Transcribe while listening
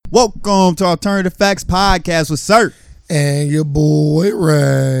Welcome to Alternative Facts Podcast with Sir and your boy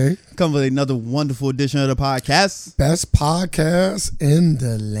Ray. Come with another wonderful edition of the podcast. Best podcast in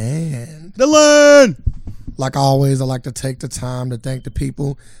the land. The land. Like always, I like to take the time to thank the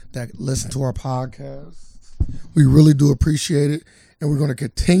people that listen to our podcast. We really do appreciate it, and we're going to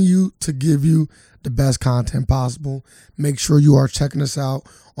continue to give you the best content possible. Make sure you are checking us out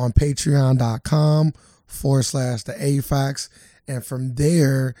on patreon.com/the AFAX. And from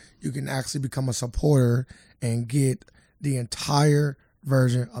there, you can actually become a supporter and get the entire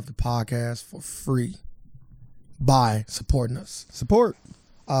version of the podcast for free by supporting us. Support.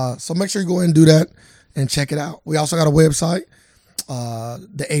 So make sure you go ahead and do that and check it out. We also got a website,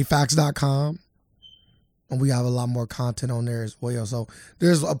 theafax.com. And we have a lot more content on there as well. So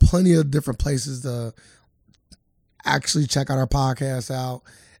there's plenty of different places to actually check out our podcast out.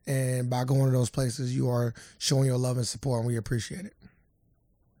 And by going to those places, you are showing your love and support, and we appreciate it.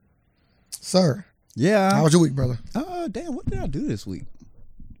 Sir. Yeah. How was your week, brother? Damn, what did I do this week?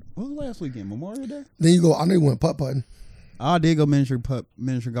 What was last weekend? Memorial Day? Then you go, I know you went putt-putting. I did go miniature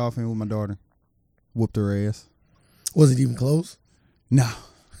golfing with my daughter. Whooped her ass. Was it even close? No.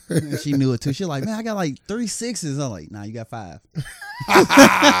 She knew it too. She like, man, I got like 3 sixes. I'm like, nah, you got 5.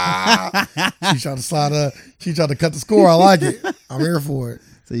 She tried to slide up. She tried to cut the score. I like it. I'm here for it.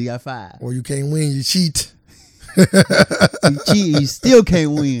 So you got 5. Or you can't win, you cheat. You cheat, you still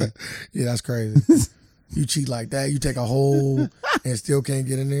can't win. Yeah, that's crazy. You cheat like that, you take a hole and still can't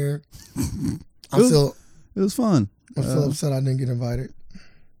get in there. It was fun. I'm still upset I didn't get invited.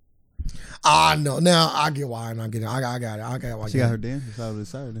 No. Now I get why I'm not getting. I got it. I got why. She got her dance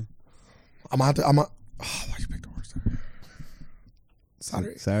Saturday. Why'd you pick the worst?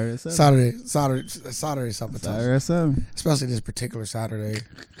 Saturday. Saturday something. Saturday at 7. Especially this particular Saturday.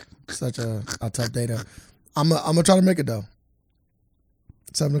 Such a tough day to. I'm gonna try to make it though.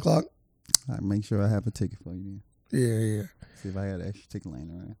 7 o'clock. All right, make sure I have a ticket for you then. Yeah. See if I got an extra ticket laying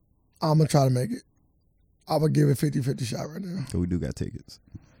around. I'm gonna try to make it. I'm gonna give it 50-50 shot right now. So we do got tickets.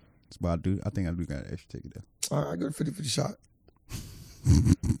 That's what I do. I think I do got an extra ticket though. All right, I got a 50-50 shot.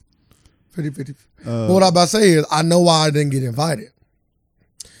 50-50. But what I'm about to say is, I know why I didn't get invited.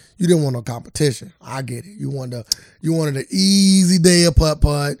 You didn't want no competition. I get it. You wanted an easy day of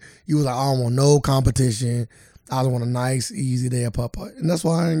putt-putt. You was like, I don't want no competition. I just want a nice, easy day of putt-putt. And that's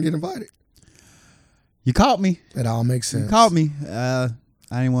why I didn't get invited. You caught me. It all makes sense. You caught me. I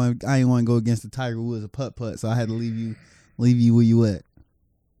didn't want to go against the Tiger Woods of putt-putt, so I had to leave you where you at.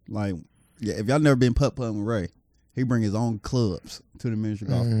 Like, yeah, if y'all never been putt-putting with Ray, he bring his own clubs to the miniature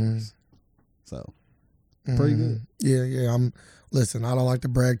golf course. So, pretty good. Yeah. Listen, I don't like to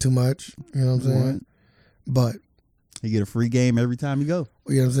brag too much. You know what I'm saying? But you get a free game every time you go.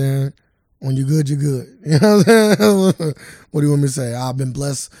 You know what I'm saying? When you're good, you're good. You know what I'm saying? What do you want me to say? I've been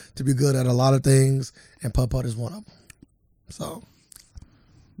blessed to be good at a lot of things, and putt-putt is one of them. So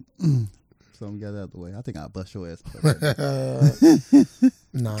we got that out of the way. I think I'll bust your ass.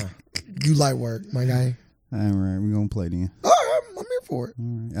 Nah. You light work, my guy. All right, we're going to play then. I'm here for it. All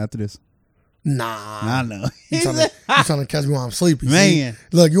right, after this. Nah. I know. You trying to catch me while I'm sleepy. Man. See?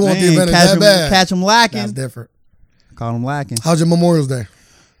 Look, you want the advantage that bad. Catch him lacking. That's different. Caught him lacking. How's your Memorial Day?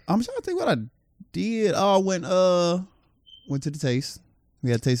 I'm trying to think what I did. Oh, I went to the Taste. We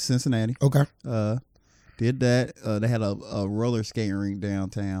had Taste of Cincinnati. Okay. Did that. They had a roller skating rink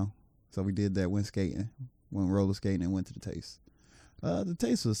downtown. So we did that, went roller skating and went to the Taste. The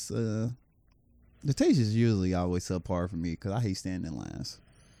Taste is usually always subpar for me because I hate standing in lines.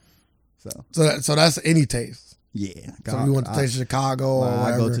 So that's any taste. Yeah. So you went to Taste of Chicago or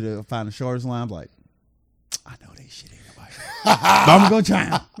whatever. I go to find the shortest line. I'm like, I know they shit ain't nobody. But I'm going to try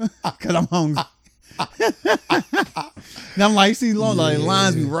them because I'm hungry. And I'm like, see,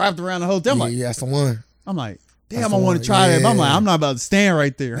 lines be wrapped around the hotel. Yeah, that's the one. I'm like, damn, I want to try that. But I'm like, I'm not about to stand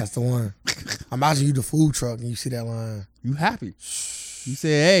right there. That's the one. Imagine you the food truck and you see that line. You happy. You say,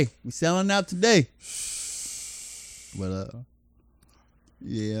 hey, we selling out today. But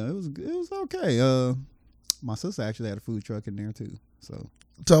yeah, it was okay. My sister actually had a food truck in there too. So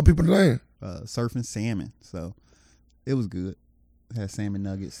tell people the name. Surfing Salmon. So it was good. It had salmon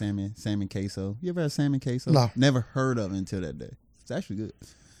nuggets, salmon queso. You ever had salmon queso? No. Never heard of it until that day. It's actually good.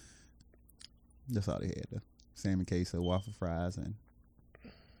 That's all they had though. Salmon queso, waffle fries, and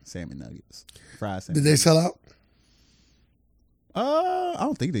salmon nuggets. Fried salmon. Did they sell out? I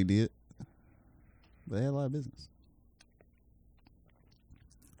don't think they did. But they had a lot of business.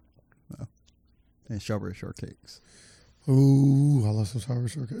 And strawberry shortcakes. Ooh, I love some strawberry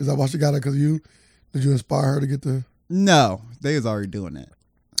shortcake. Is that why she got it? Because you? Did you inspire her to get the? No, they was already doing that.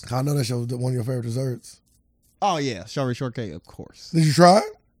 I know that show was one of your favorite desserts. Oh yeah, strawberry shortcake, of course. Did you try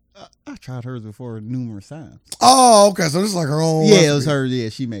it? I tried hers before numerous times. Oh, okay. So this is like her own. Yeah, recipe. it was her. Yeah,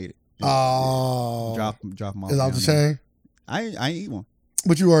 she made it. Oh, Drop them off. is out the chain? I ain't eat one.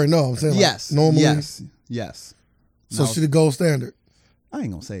 But you already know. I'm saying, like, Yes. normally. Yes. So No, she the gold standard. I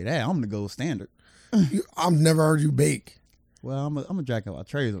ain't gonna say that. I'm the gold standard. I've never heard you bake. Well, I'm a jack of all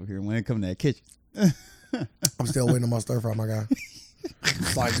trades over here when it comes to that kitchen. I'm still waiting on my stir fry, my guy.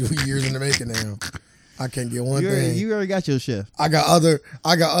 It's like years in the making now. I can't get one thing. You already got your chef, I got other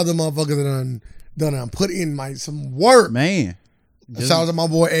motherfuckers that done put in some work. man. Shout out to my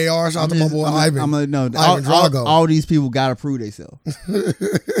boy AR. Shout out to my boy Ivan. I'm gonna know Ivan Drago. all these people gotta prove themselves.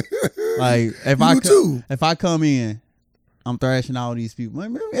 Like if I come in, I'm thrashing all these people. Like,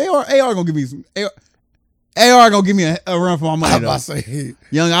 AR gonna give me some. AR gonna give me a run for my money. I'm Though. about to say,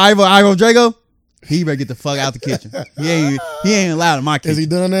 Young Ivo Drago, he better get the fuck out the kitchen. He ain't allowed in my kitchen. is he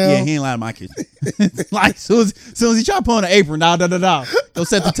done now? Yeah, he ain't allowed in my kitchen. Like soon as he try to put on an apron, go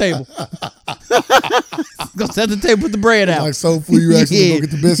set the table. Go set the table, put the bread out. Like soul food, you actually go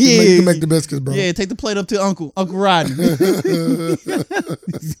get the biscuits. Make the biscuits, bro. Yeah, take the plate up to Uncle Rodney.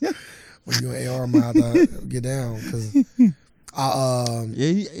 When you and AR might have to get down because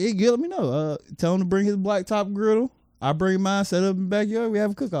Yeah, let me know. Tell him to bring his black top griddle. I bring mine, set up in the backyard. We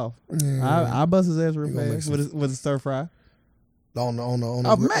have a cook off. I bust his ass real fast with a stir fry. on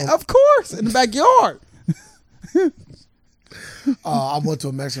Of course, in the backyard. I went to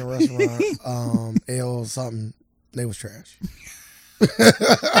a Mexican restaurant, L something. They was trash.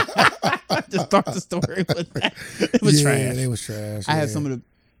 Just start the story with that. It was trash. They was trash. I had some of the.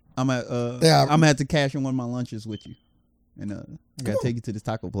 I'm gonna have to cash in one of my lunches with you, and I gotta take you to this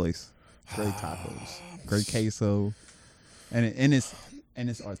taco place. Great tacos, great queso, and it's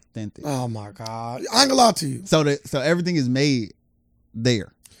authentic. Oh my god! I ain't gonna lie to you. So everything is made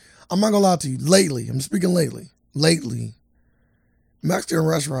there. I'm not gonna lie to you. Lately, I'm speaking lately. Mexican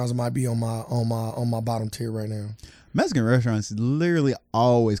restaurants might be on my bottom tier right now. Mexican restaurants literally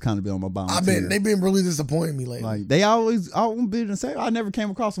always kind of be on my bottom tier. They've been really disappointing me lately. Like they always be the same. I never came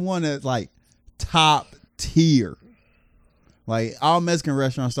across one that's like top tier. Like all Mexican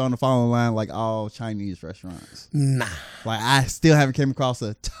restaurants starting to fall in line like all Chinese restaurants. Nah. Like I still haven't came across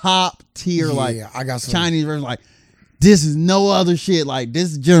a top tier I got some Chinese restaurant like this is no other shit. Like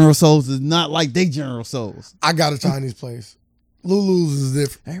this General Tso's is not like they General Tso's. I got a Chinese place. Lulu's is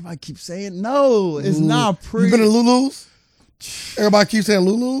different. Everybody keeps saying no. It's not pretty. You been to Lulu's? Everybody keeps saying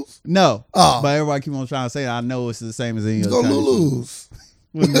Lulu's? No. Oh. But everybody keep on trying to say it. I know it's the same as any Let's other go Chinese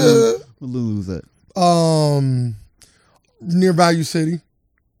food. Lulu's. What Lulu's at? Near Value City.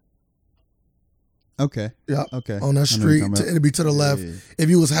 Okay. Yeah. Okay. On that I know street, you're talking about. it'd be to the left. Yeah. If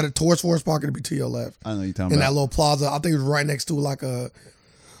you was headed towards Forest Park, it'd be to your left. I know you're talking In about. that little plaza, I think it was right next to like I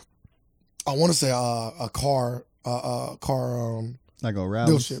want to say a car Like a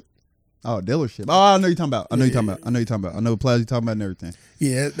rally. dealership. Oh, dealership. Oh, I know you're talking about. I know you're talking about. I know what plaza you're talking about and everything.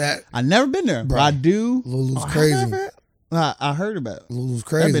 Yeah, that I never been there, but Bro, I do. Lulu's crazy. I heard about it. Lulu's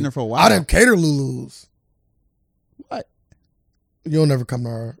crazy. I've been there for a while. I didn't cater Lulu's. What? You'll never come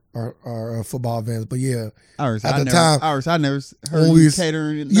to our football events, but yeah, I never heard when we you was-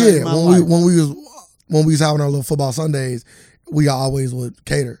 catering. yeah. life. When we was having our little football Sundays, we always would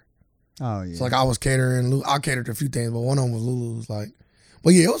cater. Oh yeah. So like I was catering. I catered a few things, but one of them was Lulu's. Like,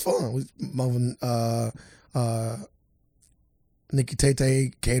 but yeah, it was fun. We moving. Nikki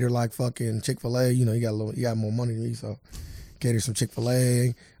Tate catered like fucking Chick-fil-A. You know, you got more money than me, so cater some Chick-fil-A.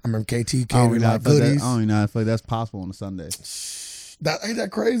 I remember KT catered like goodies. I don't even know how that's possible on a Sunday. That ain't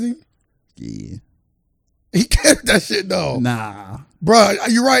that crazy? Yeah. He catered that shit though. Nah. Bro,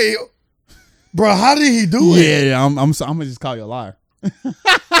 you right. Bro, how did he do it? Yeah, I'm gonna just call you a liar.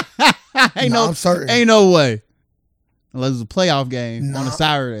 I'm certain. Ain't no way. Unless it's a playoff game on a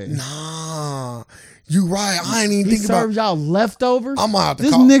Saturday. Nah. You right. I ain't even He think about serves y'all leftovers? I'm gonna have to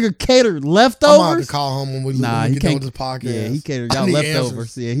This call. nigga catered I'm gonna have to leftovers? call him when we Nah, when he we get done can't. with this podcast. Yeah, he catered I y'all need leftovers.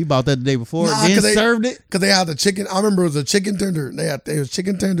 answers. Yeah, he bought that the day before. Nah, then 'cause they- served it. Cause they had the chicken. I remember it was a chicken tender. It was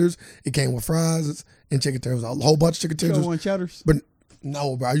chicken tenders. It came with fries and chicken tenders. A whole bunch of chicken You don't tenders. want cheddars? But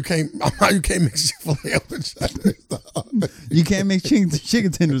no, bro, you can't. You can't mix Chick-fil-A up with cheddar. You can't make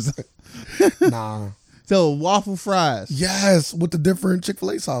chicken tenders. Nah. So waffle fries. Yes, with the different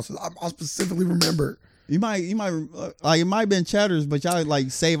Chick-fil-A sauces. I specifically remember. You might like it might have been cheddars, but y'all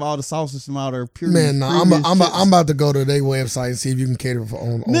like save all the sauces from out there. Man, nah, I'm about to go to their website and see if you can cater for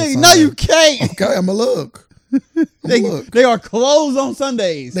on Nigga, Sunday. no, you can't. Okay, I'm gonna look. They are closed on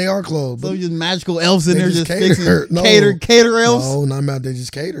Sundays. They are closed. So just magical elves in They there just just cater. fixing No. cater elves. No, not about they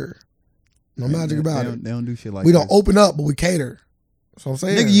just cater. No magic about it. They don't do shit like We that. don't open up, but we cater. That's what I'm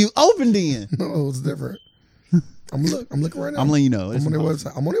saying. Nigga, you opened in. No, it's different. I'm looking right now. I'm letting you know. I'm on their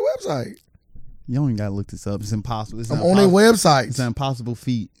website. I'm on their website. You don't even gotta look this up. It's impossible. I'm on their website. It's an impossible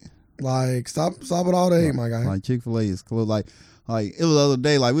feat. Like stop with all the hate, my guy. Like Chick-fil-A is close. Like it was the other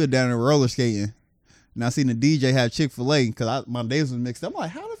day. Like we were down there roller skating, and I seen the DJ have Chick-fil-A because my days was mixed up. I'm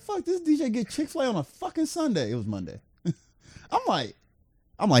like, how the fuck this DJ get Chick-fil-A on a fucking Sunday? It was Monday. I'm like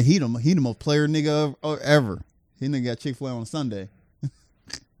he the most player nigga ever. He nigga got Chick-fil-A on a Sunday.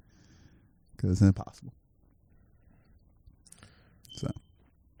 Cause it's impossible. So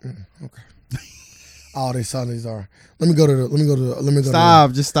okay. All these Sundays are. Let me go.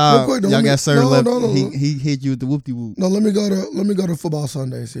 Stop. Just stop. Real quick, Y'all got Sir left. No. He hit you with the whoop-de whoop. No, let me go to football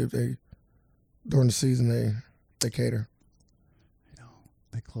Sunday. See if they during the season they cater.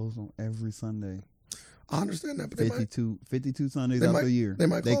 They close on every Sunday. I understand that, but 52 Sundays out the year.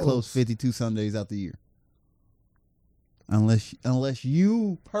 They close 52 Sundays out the year. Unless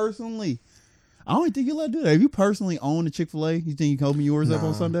you personally, I don't think you're allowed to do that. If you personally own a Chick-fil-A, you think you can open yours up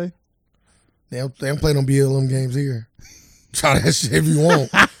on Sunday? They don't play no BLM games here. Try that shit if you want.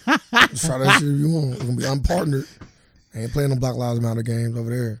 Try that shit if you want. It's gonna be unpartnered. They ain't playing no Black Lives Matter games over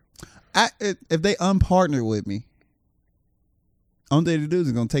there. If they unpartner with me, only thing to do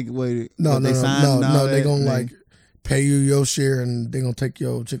is gonna take away. No. They gonna like pay you your share and they gonna take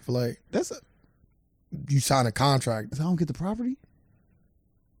your Chick-fil-A. You sign a contract. I don't get the property.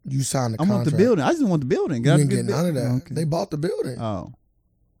 You signed the contract. I want the building. I just want the building. You didn't get none of that. Okay. They bought the building. Oh.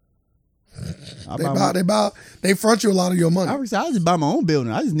 They front you a lot of your money. I just buy my own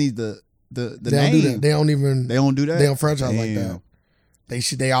building. I just need the they name. Don't do that. They don't do that. They don't franchise like that.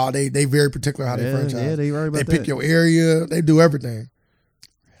 They very particular how they franchise. Yeah, they right about that. They pick your area. They do everything.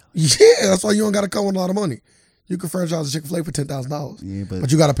 Yeah, that's why you don't got to come with a lot of money. You can franchise a Chick-fil-A for $10,000. Yeah, but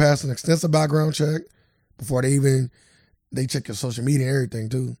you got to pass an extensive background check before they check your social media and everything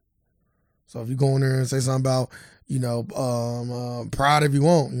too. So if you go in there and say something about, pride if you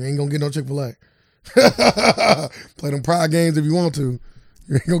want, you ain't gonna get no Chick-fil-A. Play them pride games if you want to.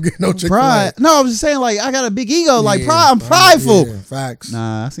 You ain't gonna get no Chick-fil-A. Pride? No, I was just saying like I got a big ego. Like pride, I'm prideful. Yeah, facts.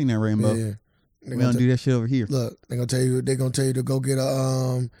 Nah, I seen that rainbow. Yeah. We don't do that shit over here. Look, they're gonna tell you to go get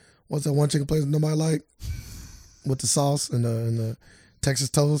a what's that one chicken place nobody like with the sauce and the Texas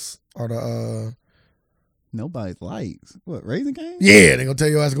toast or the nobody likes what Raising Cane's? Yeah, they gonna tell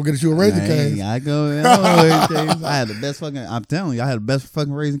you I to go get you a Raising Cane's. I had the best fucking. I'm telling you, I had the best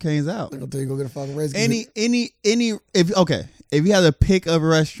fucking Raising Cane's out. They gonna tell you go get a fucking Raising Cane's. If you had to pick a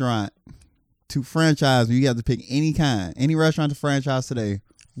restaurant to franchise, you have to pick any restaurant to franchise today.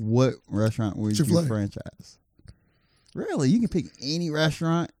 What restaurant would Chick-fil-A. you franchise? Really, you can pick any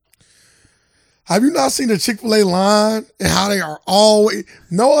restaurant. Have you not seen the Chick-fil-A line and how they are always?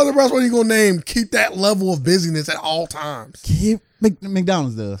 No other restaurant you're gonna name keep that level of busyness at all times.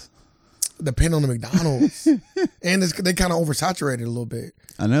 McDonald's does. Depend on the McDonald's, and they kind of oversaturated a little bit.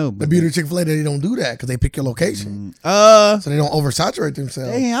 I know. The beauty of Chick-fil-A, they don't do that because they pick your location, so they don't oversaturate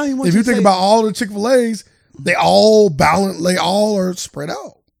themselves. Dang, if you think about all the Chick-fil-A's, they all balance. They all are spread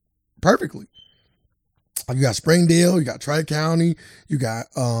out perfectly. You got Springdale, you got Tri-County, you got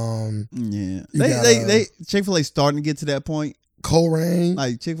Chick-fil-A starting to get to that point. Coleraine,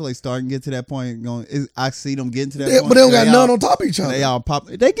 like Chick-fil-A starting to get to that point. I see them getting to that point, but they don't got none on top of each other. They all pop.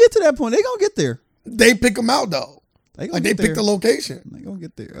 They get to that point. They gonna get there. They pick them out though. They pick the location. They gonna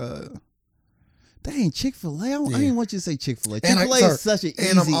get there. Dang, Chick-fil-A. I didn't want you to say Chick-fil-A. Chick-fil-A is such an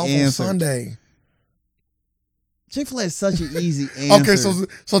easy I'm off answer. On Sunday. Chick-fil-A is such an easy answer. Okay,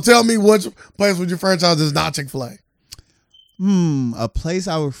 so tell me which place would you franchise is not Chick-fil-A? A place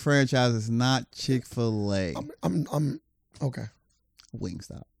I would franchise is not Chick-fil-A. I'm okay.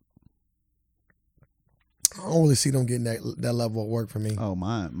 Wingstop. I don't really see them getting that level of work for me. Oh,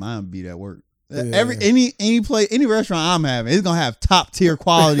 mine would be that work. Yeah. Any restaurant I'm having, it's gonna have top tier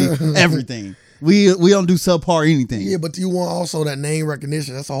quality everything. We don't do subpar anything. Yeah, but you want also that name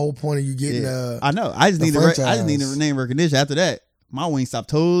recognition. That's the whole point of you getting. Yeah. I know. I just need the name recognition. After that, my Wingstop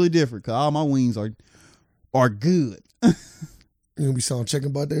totally different because all my wings are good. You gonna be selling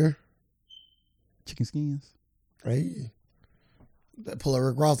chicken butt there? Chicken skins. Hey, that pull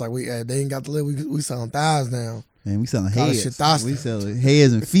Rick Ross like they ain't got to live. We selling thighs now. Man, we selling heads. We selling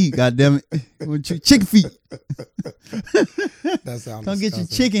heads and feet. Goddamn it, chicken feet. That sounds. Come get your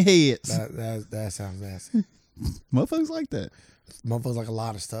chicken heads. That sounds nasty. Motherfuckers like that. Motherfuckers like a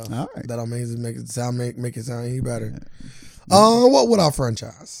lot of stuff. All right. That don't mean make it sound any better. What would our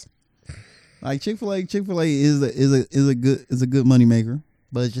franchise? Like Chick-fil-A is a good money maker,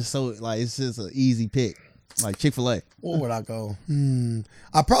 but it's just it's just an easy pick. Like Chick-fil-A. Where would I go?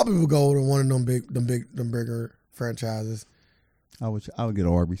 I probably would go to one of them bigger franchises. I would get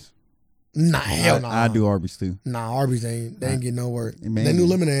Arby's. Nah, hell no. I do Arby's too. Nah, Arby's ain't getting no word. Man. That new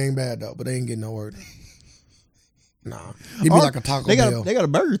lemonade ain't bad though, but they ain't getting no word. Nah, give me like a Taco Bell. They got a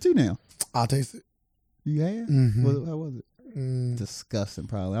burger too now. I'll taste it. You had? Mm-hmm. How was it? Disgusting.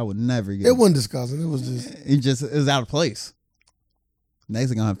 Probably. I would never get it. It wasn't disgusting. It was just. It was out of place.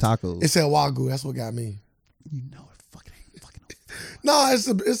 Next thing I'm gonna have tacos. It said Wagyu. That's what got me. You know it fucking. No,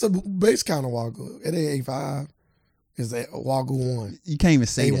 it's a base kind of Wagyu. It ain't A5. It's a Wagyu 1. You can't even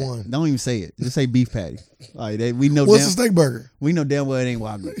say A1. that. Don't even say it. Just say beef patty. Like we know. What's the steak burger? We know damn well it ain't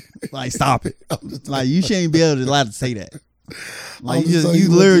Wagyu. Like stop it. Like you shouldn't be allowed to say that. Like you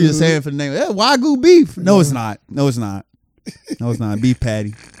literally just saying for the name. Wagyu beef. No, it's not. No, it's not. No, it's not. Beef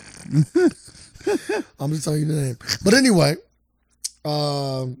patty. I'm just telling you the name. But anyway,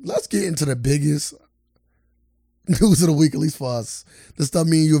 let's get into the biggest news of the week, at least for us. The stuff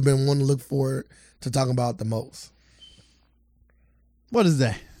me and you have been wanting to look forward to talking about the most. What is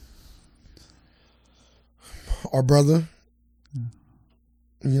that? Our brother,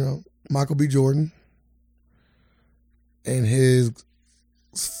 Michael B. Jordan and his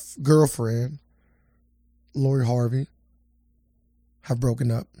girlfriend, Lori Harvey, have broken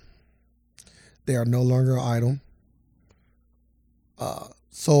up. They are no longer an idol.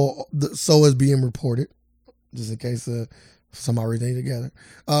 So is being reported, just in case somebody read it together.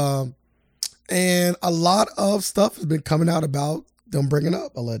 And a lot of stuff has been coming out about them breaking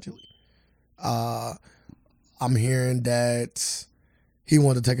up, allegedly. I'm hearing that he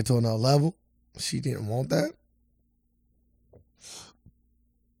wanted to take it to another level. She didn't want that.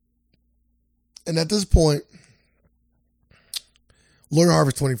 And at this point, Lori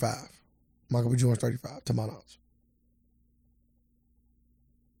Harvey's 25. Michael B. Jordan's 35, to my knowledge.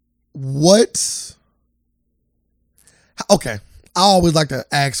 Okay, I always like to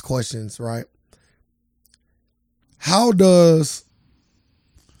ask questions, right? I'm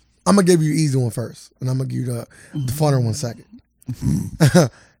going to give you the easy one first, and I'm going to give you the funner one second.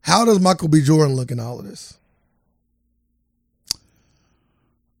 How does Michael B. Jordan look in all of this?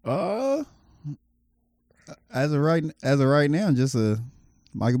 As of right now, just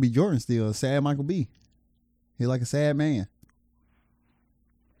Michael B. Jordan still a sad Michael B. He's like a sad man.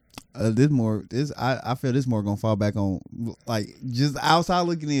 I feel this more gonna fall back on, like, just outside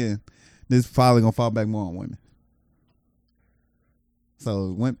looking in. This probably gonna fall back more on women.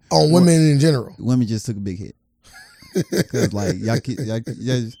 So women in general. Women just took a big hit. Cause like y'all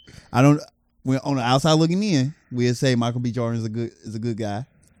when on the outside looking in, we'd say Michael B. Jordan is a good guy.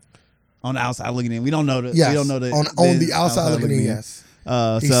 On the outside looking in, we don't know the. Yes. We don't know the. On the outside looking in, yes.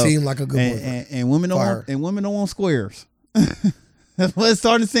 He seemed like a good boyfriend. And women don't want squares. That's what it's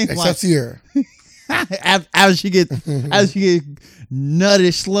starting to seem like. Except Sierra. As she get nutted,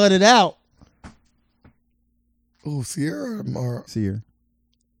 slutted out. Oh, Sierra or Sierra.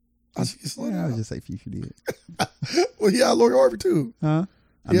 I should get slutted I out. would just say Future did. Well, yeah, Lori Harvey too. Huh?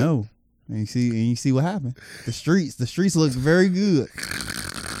 I know. And you see what happened. The streets look very good.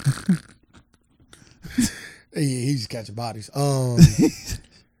 He just catching bodies.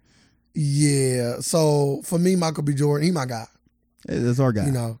 Yeah. So for me, Michael B. Jordan, he my guy. That's our guy.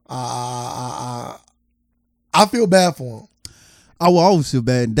 I feel bad for him. I will always feel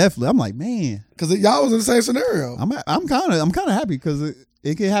bad. Definitely, I'm like, man, because y'all was in the same scenario. I'm kind of happy because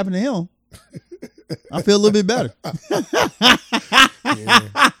it could happen to him. I feel a little bit better.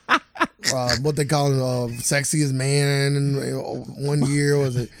 Yeah. What they call it, sexiest man in 1 year,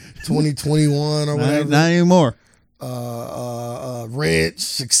 was it 2021 or whatever? Not anymore. Rich,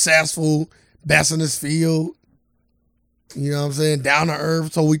 successful, best in his field. You know what I'm saying? Down to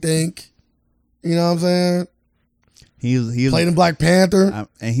earth, so we think. You know what I'm saying? He was played in Black Panther,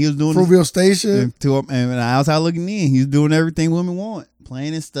 and he was doing Fruitvale Station. And outside looking in, he was doing everything women want,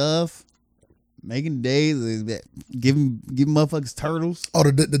 playing and stuff, making days, giving motherfuckers turtles. Oh,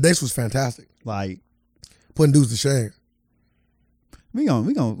 the dates was fantastic. Like putting dudes to shame. We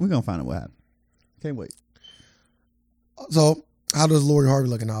gonna find out what happened. Can't wait. So, how does Lori Harvey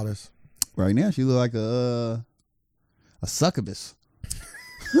look in all this? Right now, she look like a succubus.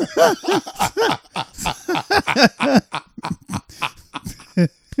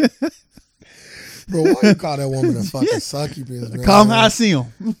 Bro, why you call that woman a fucking succubus, man? Call me how I see him.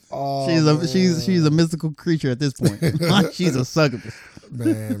 Oh, she's a mystical creature at this point. She's a succubus.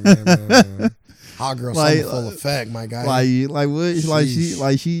 Man. Hot girl, like, full effect, my guy. She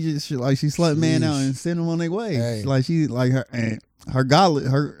slut man out and send them on their way. Hey. Like she like her godly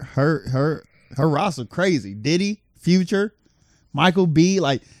her roster crazy. Diddy, Future, Michael B.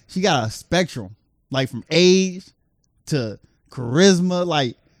 Like she got a spectrum, like from age to charisma.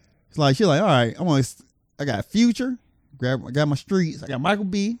 Like she's like, all right, I got Future, I got my streets. I got Michael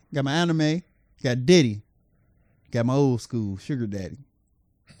B. Got my anime. Got Diddy. Got my old school Sugar Daddy.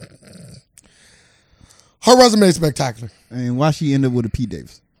 Her resume is spectacular. And why she end up with a Pete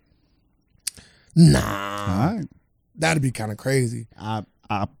Davis? Nah. All right. That'd be kind of crazy. I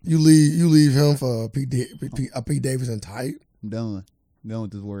You leave him for a Pete Davidson type. I'm done. I'm done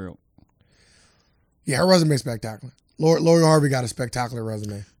with this world. Yeah, her resume is spectacular. Lori Harvey got a spectacular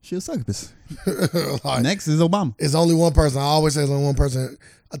resume. She'll suck this. Like, Next is Obama. it's only one person. I always say there's only one person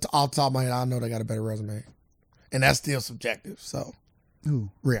off the top of my head I know they got a better resume. And that's still subjective. So, Who?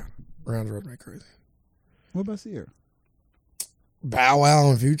 Rihanna. Rihanna's resume crazy. What about Sierra? Bow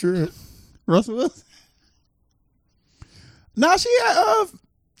Wow in Future. Russell Wilson? Nah, she had,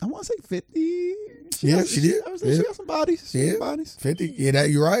 I want to say 50. Yeah, she did. I would say she got some bodies. She got some bodies. 50. Yeah, that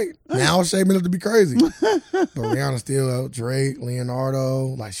you're right. Now it's shaping up to be crazy. But Rihanna still out. Drake, Leonardo.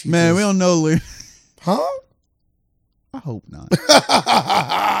 Like she Man, just, we don't know. Huh? I hope not.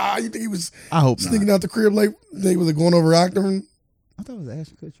 You think he was I hope sneaking not. out the crib like they was going over acting? I thought it was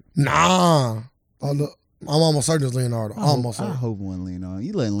Ashton Kutcher. Nah. Oh, look, I'm almost certain it's Leonardo. Almost I certain. hope it wasn't Leonardo.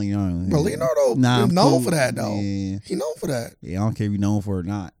 You letting Leonardo. But Leonardo Nah, is known cool. for that though. Yeah. He known for that. Yeah, I don't care if you known for it or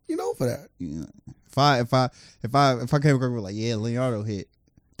not. He known for that. Yeah. If I came across with like, yeah, Leonardo hit.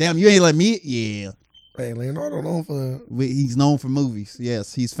 Damn, you ain't let me. Yeah, Hey, Leonardo known for he's known for movies.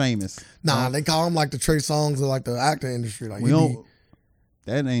 Yes, he's famous. Nah, they call him like the Trey Songz of like the acting industry. Like We he don't. be,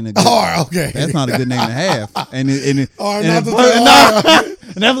 That ain't a good. all right, okay. That's not a good name to have. And All right, and not to say, all right.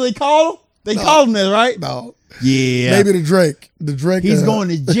 and that's what they call him. They call him that, right? No. Yeah. Maybe the Drake. The Drake. He's going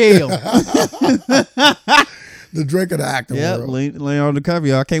to jail. The Drake of the acting Yep, world. Leonardo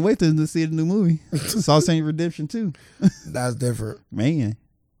DiCaprio. I can't wait to see the new movie. Shawshank Redemption 2. That's different. Man.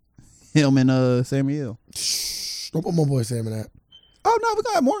 Him and Samuel. Shh, don't put my boy Sam in that. Oh no, we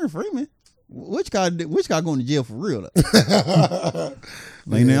got Morgan Freeman. Which guy going to jail for real though?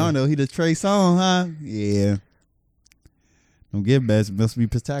 Leonardo, he the Trey Songz, huh? Yeah. Don't get best must be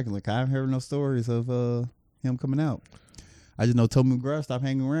spectacular. I haven't heard no stories of him coming out. I just know Tobey McGrath stopped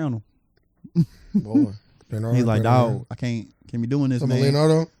hanging around him. Boy. Leonardo, He's like, Leonardo. dog, I can't be doing this, Some man.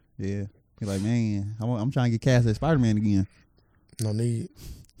 Leonardo? Yeah. He's like, man, I'm trying to get cast as Spider-Man again. No need.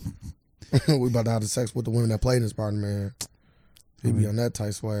 We about to have the sex with the women that played in Spider-Man. He be on that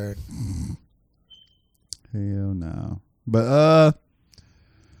tight swag. Hell no. But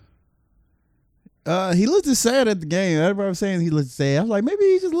he looked just sad at the game. Everybody was saying he looked sad. I was like, maybe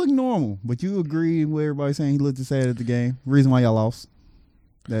he just looked normal. But you agree with everybody saying he looked just sad at the game. Reason why y'all lost.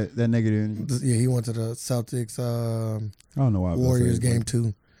 That negative energy. Yeah, he went to the Celtics I don't know why. Warriors game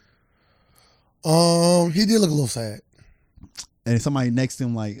 2. He did look a little sad. And somebody next to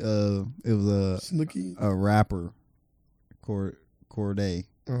him, like, it was Snooki. a rapper, Corday.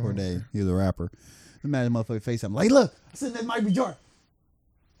 Corday. He was a rapper. Imagine motherfucker face. I'm like, look, I'm sitting at Michael B. Jordan.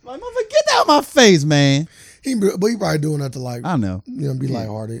 Like, motherfucker, get out of my face, man. But he probably doing that to like, I know. be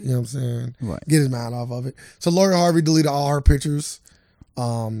lighthearted. You know what I'm saying? Right. Get his mind off of it. So Lori Harvey deleted all her pictures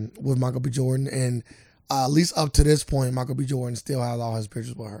with Michael B. Jordan, and at least up to this point, Michael B. Jordan still has all his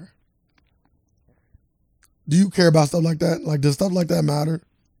pictures with her. Do you care about stuff like that? Like, does stuff like that matter?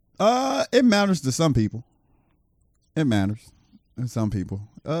 It matters to some people. It matters to some people.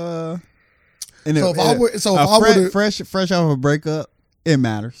 And So if I were fresh off a breakup, it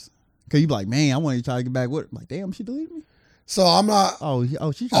matters. Cause you be like, man, I want to try to get back with her. Like, damn, she deleted me. so I'm not.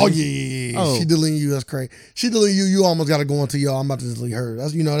 She. Oh yeah. Oh. She deleting you. That's crazy. She deleting you. You almost got to go into yo. I'm about to delete her.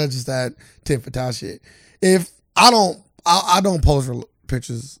 That's that's just that tit for tat shit. If I don't post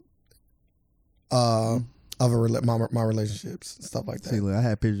pictures of my relationships and stuff like that. See, look, I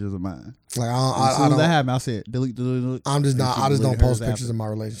had pictures of mine. Like As soon as that happened, I said, delete. I'm just not. And I she just don't deleted post hers pictures after. of my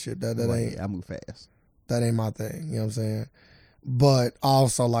relationship. That Like, ain't I move fast. that ain't my thing. You know what I'm saying? But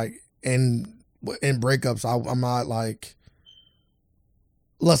also like in breakups, I'm not like.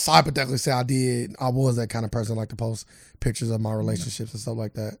 Let's hypothetically say I was that kind of person like to post pictures of my relationships and stuff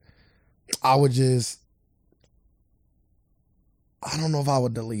like that. I would just. I don't know if I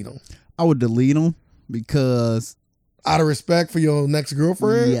would delete them. I would delete them because Out of respect for your next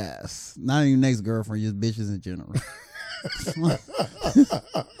girlfriend? yes, not even next girlfriend, just bitches in general.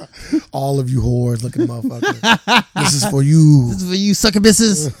 All of you whores looking motherfuckers. This is for you. This is for you sucker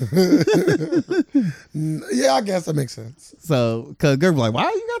bitches. Yeah, I guess that makes sense. So, cause girl be like, why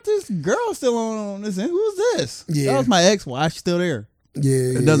you got this girl still on this? And who's this? Yeah. That was my ex. Why she's still there?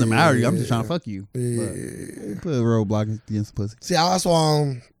 Yeah. It doesn't matter to you. I'm just trying to fuck you. Yeah. But put a roadblock against the pussy. See, that's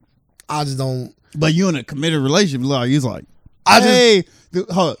why I just don't. But you in a committed relationship, like he's like, I just hey, dude,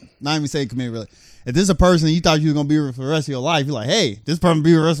 hold up, not even say committed relationship. if this is a person you thought you were gonna be with for the rest of your life, you're like, hey, this person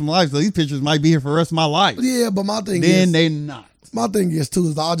be with the rest of my life, so these pictures might be here for the rest of my life. Yeah, but my thing Then is, they not. my thing is too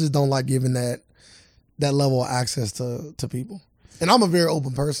is I just don't like giving that level of access to people. And I'm a very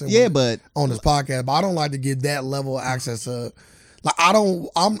open person. Yeah, but on this podcast, but I don't like to give that level of access to. Like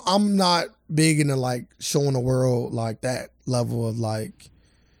I'm not big into like showing the world like that level of like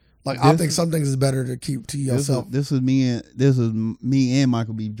I think some things is better to keep to yourself. This was me and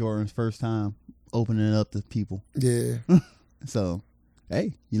Michael B. Jordan's first time opening it up to people. Yeah. So,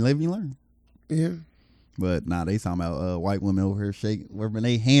 hey, you live and you learn. Yeah. But nah, they talking about white women over here rubbing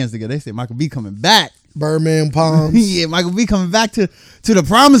their hands together. They said Michael B coming back. Birdman Palms. Yeah, Michael B coming back to the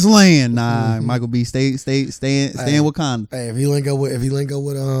promised land. Nah, Michael B stay in Wakanda. Hey, if he link up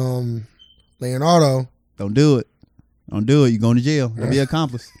with Leonardo, don't do it. Don't do it. You going to jail. Don't be an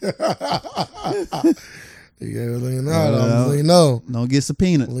accomplice. Yeah, Leonardo. I'm letting you know. Don't get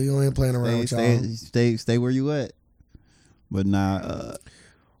subpoenaed. Leo ain't playing around with y'all. Stay where you at. But nah.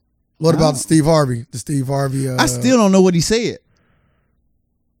 What about Steve Harvey? The Steve Harvey. I still don't know what he said.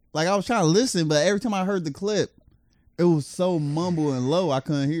 Like, I was trying to listen, but every time I heard the clip, it was so mumble and low, I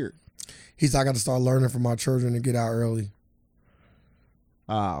couldn't hear it. He said, I got to start learning from my children to get out early.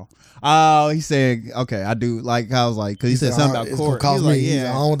 Oh, he said, okay, I do. Like, I was like, because he said something about court. He was like, yeah.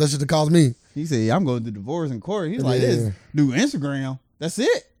 I don't want that shit to cost me. He said, yeah, I'm going to divorce in court. He's like, this do Instagram. That's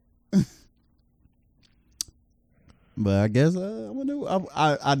it. But I guess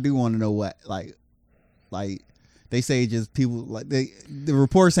I do want to know what, like they say just people, like the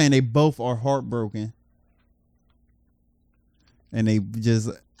report saying they both are heartbroken. And they just,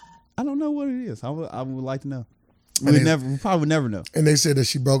 I don't know what it is. I would like to know. We probably would never know. And they said that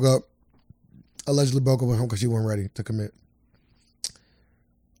she allegedly broke up with him because she wasn't ready to commit.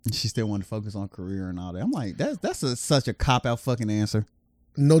 She still wanted to focus on career and all that. I'm like, that's such a cop-out fucking answer.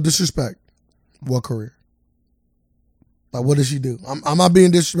 No disrespect. What career? Like, what does she do? I'm not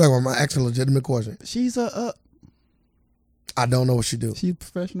being disrespectful. I'm asking a legitimate question. She's I don't know what she do. She's a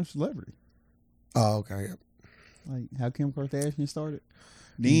professional celebrity. Oh, okay. Yeah. Like how Kim Kardashian started.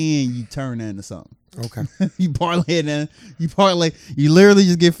 Then you turn that into something. Okay. You parlay it in. You literally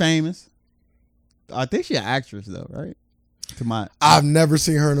just get famous. I think she's an actress though, right? I've never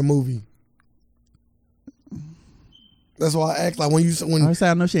seen her in a movie. That's why I act like when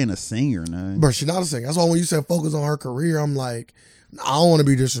I know she ain't a singer, no. But she's not a singer. That's why when you said focus on her career, I'm like, I don't want to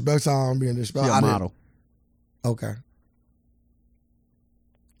be disrespectful. I'm being disrespectful. She's a model. Okay.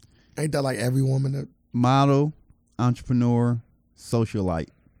 Ain't that like every woman that model, entrepreneur, socialite?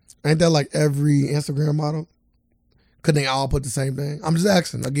 Ain't that like every Instagram model? Couldn't they all put the same thing? I'm just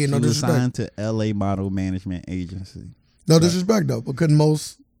asking. Again, no disrespect. Signed to LA Model Management Agency. No disrespect though, but couldn't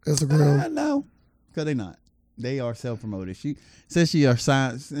most Instagram? No, because they not. They are self-promoted. She says she's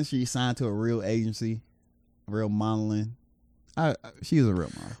signed to a real agency, real modeling. She's a real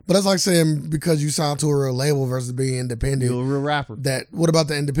model. But that's like saying because you signed to a real label versus being independent. You're a real rapper. What about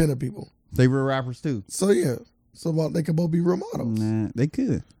the independent people? They real rappers too. So yeah. So they could both be real models. Nah, they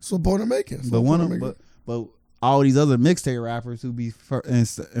could. So point of making. But all these other mixtape rappers who be in front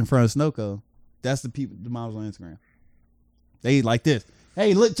of Snoko, that's the models on Instagram. They like this.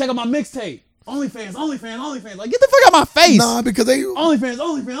 Hey, look, check out my mixtape. OnlyFans. Like, get the fuck out my face. Nah, because they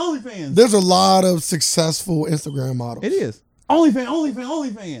OnlyFans. There's a lot of successful Instagram models. It is.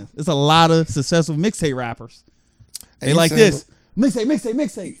 OnlyFans. There's a lot of successful mixtape rappers. They like this.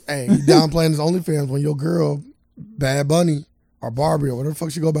 Mixtape. Hey, you downplaying this OnlyFans when your girl, Bad Bunny or Barbie or whatever the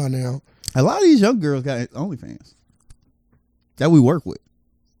fuck she go by now. A lot of these young girls got OnlyFans that we work with.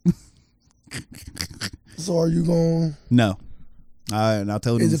 So are you going? No. I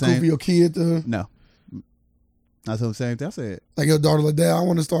told him the same. Is it cool for your kid to? No. I told him the same thing. I said, like your daughter, like, Dad, I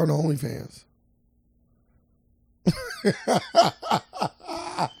want to start an OnlyFans.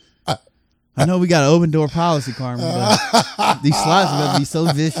 I know we got an open door policy, Carmen, but these slots are going to be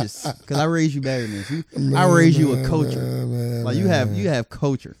so vicious because I raised you better than this. I raised you a culture. Like you have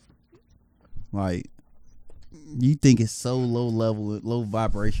culture. Like you think it's so low level, low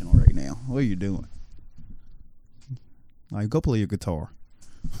vibrational right now. What are you doing? Like, go play your guitar.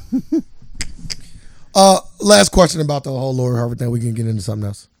 Last question about the whole Lori Harvey thing. We can get into something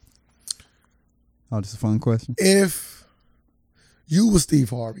else. Oh, just a fun question. If you was Steve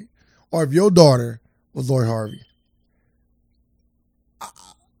Harvey, or if your daughter was Lori Harvey,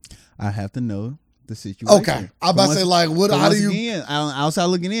 I have to know the situation. Okay, I'm about to say, like, what? How do you? Again, outside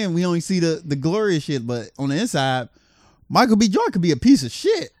looking in, we only see the glorious shit, but on the inside, Michael B. Jordan could be a piece of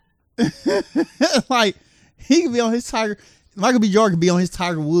shit. Like. He could be on his Michael B. Jordan could be on his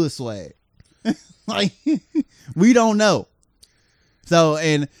Tiger Woods swag. Like, we don't know. So,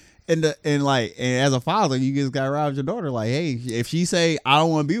 and And as a father, you just gotta ride with your daughter. Like, hey, if she say I don't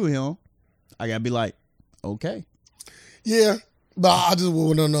want to be with him, I gotta be like, okay. Yeah, but I just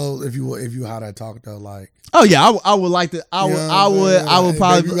want to know if you had that talk though. Like, oh yeah, I would like to. I would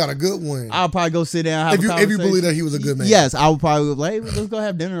probably. Baby, you got a good one. I would probably go sit down. Have if you believe that he was a good man. Yes, I would probably like, hey, let's go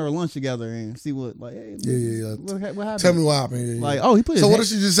have dinner or lunch together and see what. Like, hey, yeah. What happened? Tell me what happened. Yeah. Like, oh, he put. So what did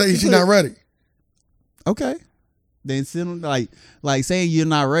she just say? She's not ready. Okay, then like saying you're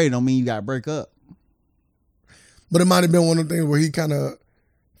not ready don't mean you got to break up. But it might have been one of the things where he kind of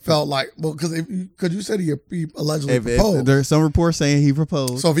felt like, well, because you said he allegedly proposed. There's some reports saying he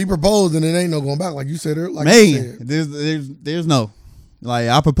proposed. So if he proposed, then it ain't no going back, like you said. Like man, there's no, like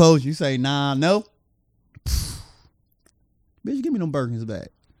I propose, you say nah, no. Bitch, give me them Birkins back.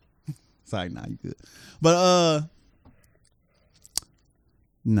 Sorry, nah, you good. But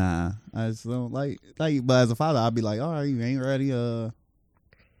nah, I just don't like. But as a father, I'd be like, all right, you ain't ready. You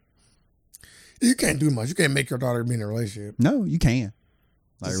can't do much. You can't make your daughter be in a relationship. No, you can.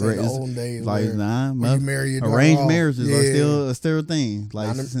 Like the old days, like nah, you marry your daughter arranged off. marriages are still a thing.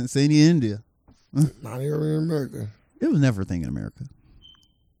 Like since in India, not here in America. It was never a thing in America.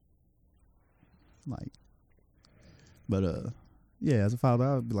 Like, but yeah, as a father,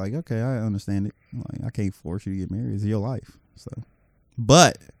 I would be like, okay, I understand it. Like, I can't force you to get married. It's your life. So,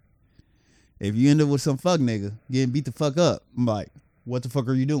 but if you end up with some fuck nigga getting beat the fuck up, I'm like, what the fuck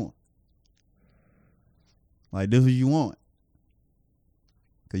are you doing? Like, this is what you want.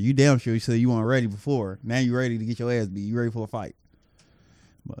 Cause you damn sure you said you weren't ready before. Now you ready to get your ass beat. You ready for a fight.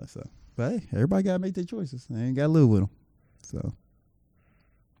 But hey, everybody gotta make their choices. They ain't gotta live with them. So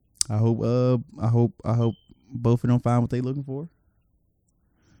I hope both of them find what they looking for.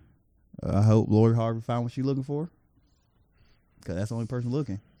 I hope Lori Harvey found what she looking for. Cause that's the only person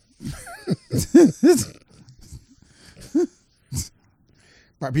looking.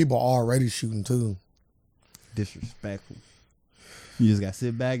 Right, people are already shooting too. Disrespectful. You just gotta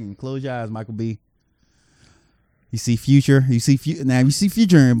sit back and close your eyes, Michael B. You see Future. Now if you see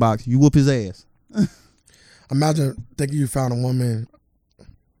Future in your box, you whoop his ass. Imagine thinking you found a woman.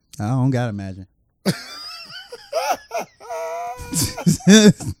 I don't gotta imagine.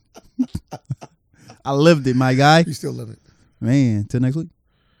 I lived it, my guy. You still live it. Man, till next week.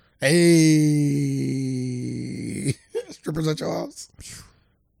 Hey, strippers at your house?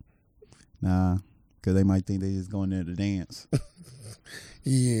 Nah, because they might think they just going there to dance.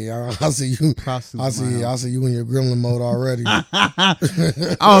 Yeah, I see you. I see you in your gremlin mode already. I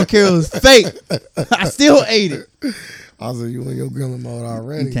don't care if it was fake. I still ate it. I see you in your gremlin mode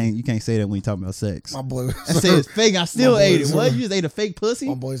already. You can't say that when you talk about sex. My boy, I said it's fake. I still ate it. What? You just ate a fake pussy?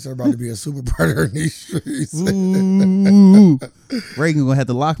 My boy's about to be a super predator in these streets. Ooh. Reagan gonna have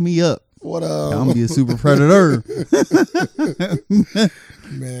to lock me up. What up? I'm gonna be a super predator.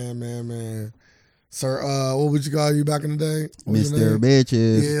 Man. Sir, what would you call you back in the day? Mr.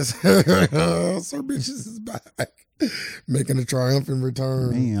 Bitches. Yes. Sir Bitches is back. Making a triumphant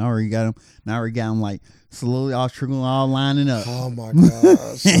return. Man, I already got him. Now I already got him like slowly all trickling, all lining up. Oh my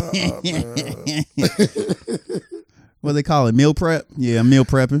gosh. Shut up, man. What they call it? Meal prep? Yeah, meal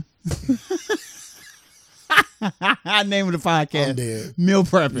prepping. I named the podcast. I'm dead. Meal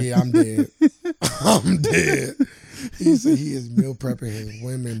prepping. Yeah, I'm dead. I'm dead. He said he is meal prepping his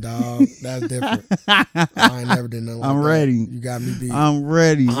women, dog. That's different. I ain't never did nothing like I'm that. ready. You got me beat. I'm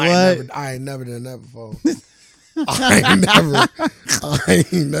ready. I ain't never done that before. I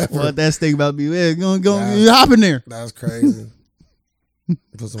ain't never. What that steak about to be? Yeah, go hop in there. That's crazy.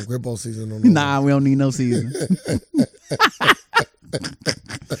 Put some Grippo season on. Nah, we don't need no season.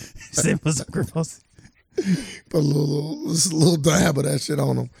 Said put some Grippo season. Put a little dab of that shit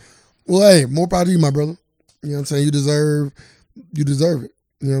on them. Well, hey, more proud of you, my brother. You know what I'm saying? You deserve it.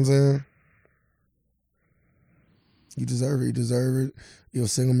 You know what I'm saying? You deserve it. You deserve it. You're a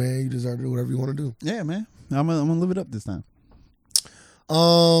single man. You deserve to do whatever you want to do. Yeah, man. I'm gonna live it up this time.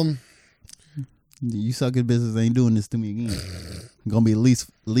 You suck at business. Ain't doing this to me again. Gonna be at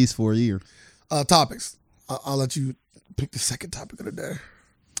least for a year. Topics. I'll let you pick the second topic of the day.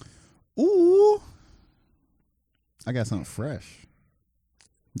 Ooh, I got something fresh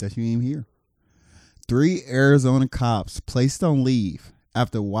that you ain't even hear. 3 Arizona cops placed on leave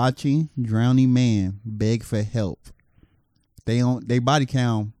after watching drowning man beg for help. They body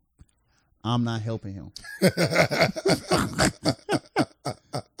count. I'm not helping him.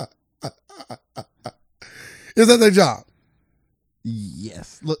 Is that their job?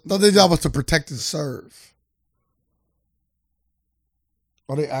 Yes. Look, thought their job was to protect and serve.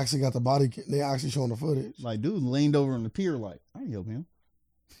 Or they actually got the body. They actually showing the footage. Like, dude leaned over on the pier like, I ain't helping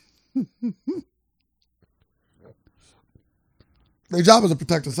him. Their job is to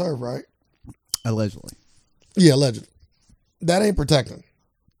protect and serve, right? Allegedly. Yeah, allegedly. That ain't protecting.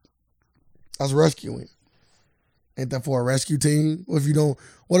 That's rescuing. Ain't that for a rescue team? What if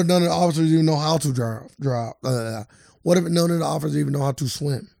none of the officers even know how to drive? What if none of the officers even know how to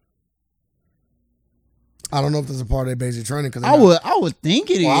swim? I don't know if that's a part of their basic training. Cause I would think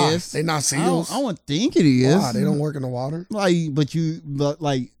it is. They not SEALs. I would think it is. Why? They don't work in the water. But you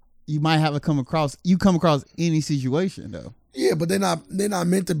might have to come across any situation though. Yeah, but they're not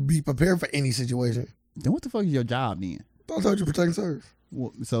meant to be prepared for any situation. Then what the fuck is your job then? I told you protect and serve.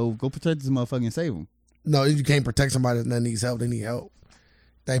 Well, so go protect this motherfucker and save him. No, you can't protect somebody that needs help. They need help.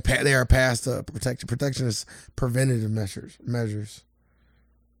 They are past protection. Protection is preventative measures.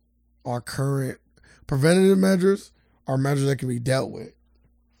 Our current preventative measures are measures that can be dealt with.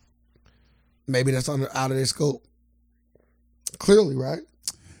 Maybe that's out of their scope. Clearly, right?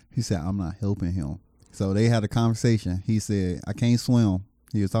 He said, "I'm not helping him." So they had a conversation. He said, "I can't swim."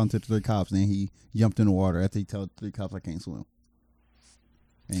 He was talking to the 3 cops, and then he jumped in the water after he told the 3 cops, "I can't swim."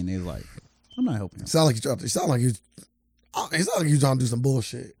 And they was like, "I'm not helping him." It sound like you trying to do some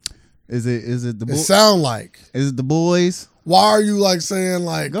bullshit. Is it the boys? It sound like. Is it the boys? Why are you like saying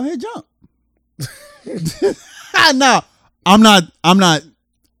like? Go ahead, jump. No, I'm not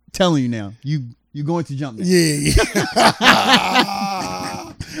telling you now. You going to jump now. Yeah.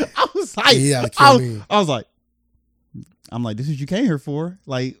 I was like, I was like, this is what you came here for.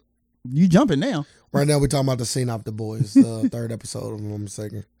 Like, you jumping now. Right now we're talking about the scene off The Boys, the 3rd episode, if I'm not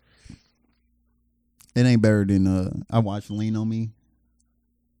mistaken. It ain't better than I watched Lean on Me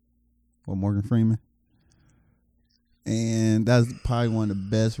with Morgan Freeman. And that's probably one of the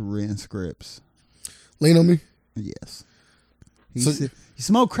best written scripts. Lean on Me? Yes. He said, "You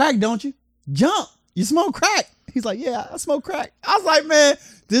smoke crack, don't you? Jump. You smoke crack." He's like, "Yeah, I smoke crack." I was like, "Man,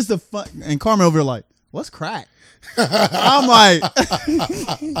 this is the fun." And Carmen over there like, "What's crack?" I'm like,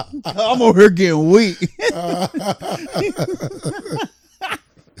 I'm over here getting weak.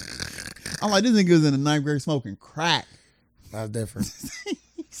 I'm like, this nigga was in the 9th grade smoking crack. That's different. He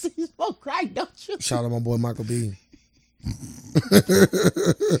said, "You smoke crack, don't you?" Shout out my boy Michael B.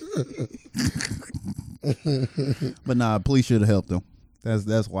 But nah, police should have helped him.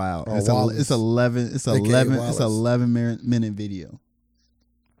 That's wild. Oh, it's 11-minute video.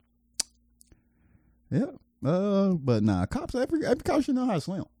 Yeah. But nah, cops, every cop should know how to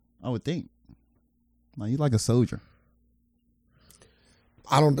swim, I would think. Like, you like a soldier.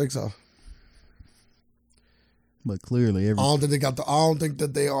 I don't think so. But clearly, I don't think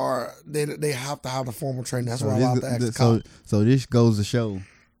that they are. They have to have the formal training. That's why I have to ask the cop. So this goes to show,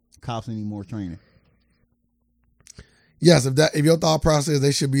 cops need more training. Yes, if your thought process,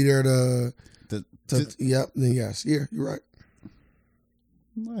 they should be there to yep. Then yes, yeah, you're right.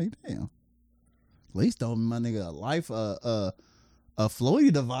 Like, damn. At least don't my nigga a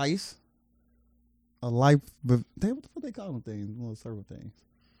floaty device. A life. What the fuck they call them things? Little circle things.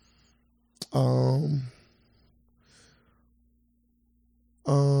 You're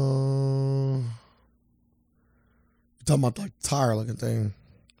talking about like tire looking thing.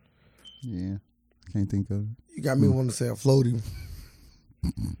 Yeah, can't think of it. You got me wanting to say a floaty.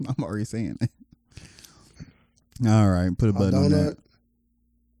 I'm already saying it. All right, put a button on that.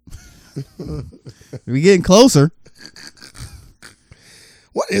 We getting closer.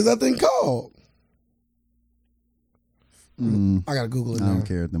 What is that thing called? I gotta Google it. I don't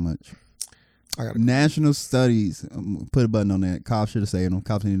care that much. National studies. Put a button on that. Cops should have saved them.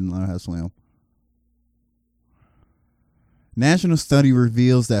 Cops need to learn how to swim. National study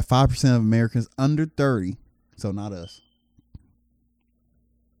reveals that 5% of Americans under 30, so not us,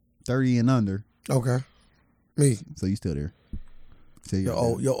 30 and under. Okay. Me. So you still there. So your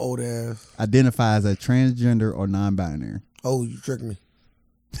old ass. Identifies as transgender or non-binary. Oh, you tricked me.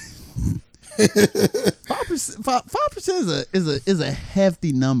 5% is a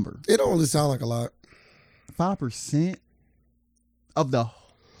hefty number. It don't really sound like a lot. 5% of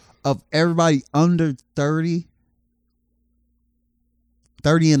everybody under 30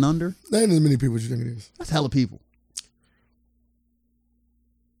 and under. That ain't as many people as you think it is. That's hella people.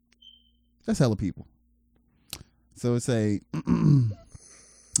 So it's a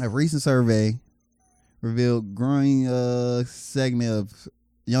recent survey revealed growing segment of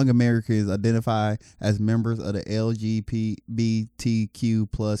young Americans identify as members of the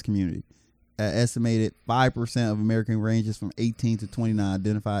LGBTQ plus community. An estimated 5% of American ranges from 18 to 29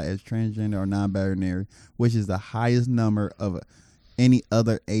 identify as transgender or non-binary, which is the highest number of any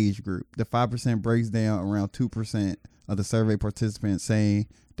other age group. The 5% breaks down around 2% of the survey participants saying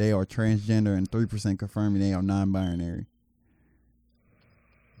they are transgender and 3% confirming they are non-binary.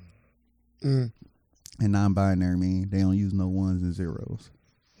 And non-binary mean they don't use no ones and zeros.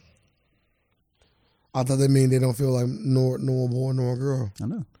 I thought that mean they don't feel like nor a boy nor a girl. I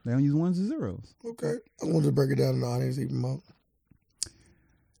know. They don't use ones and zeros. Okay. I wanted to break it down in the audience even more.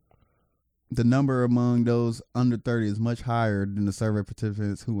 The number among those under 30 is much higher than the survey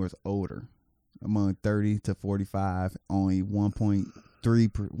participants who are older. Among 30 to 45, only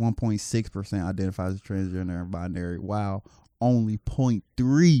 1.6% identifies as transgender and binary, while only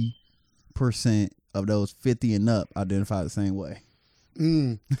 0.3% of those 50 and up identify the same way.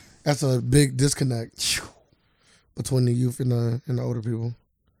 That's a big disconnect between the youth and the older people.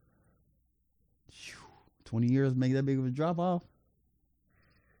 20 years make that big of a drop off.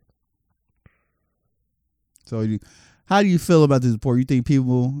 So how do you feel about this report? You think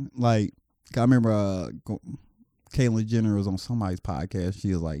people like, I remember Caitlyn Jenner was on somebody's podcast.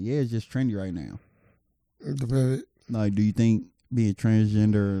 She was like, yeah, it's just trendy right now. Like, do you think being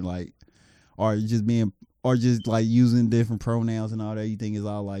transgender, like, or just like using different pronouns and all that, you think is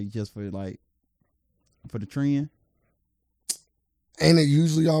all like just for the trend? Ain't it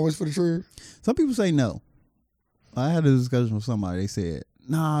usually always for the trend? Some people say no. I had a discussion with somebody. They said,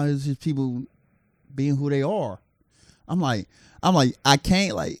 nah, it's just people being who they are. I'm like, I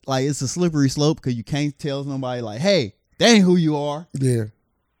can't like it's a slippery slope because you can't tell somebody like, hey, that ain't who you are. Yeah.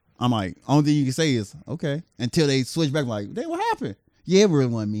 I'm like, only thing you can say is, okay. Until they switch back, like, hey, what happened? Yeah, it really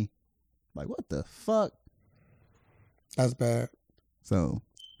wasn't me. Like, what the fuck? That's bad. So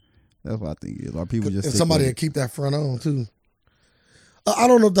that's what I think it is. Or people just and somebody to keep that front on too. I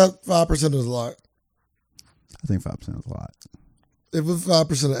don't know if that 5% is a lot. I think 5% is a lot. If it's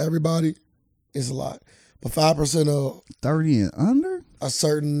 5% of everybody, it's a lot. But 5% of 30 and under? A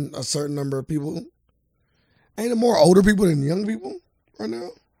certain number of people. Ain't it more older people than young people right now?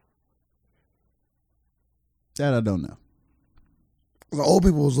 That I don't know. The old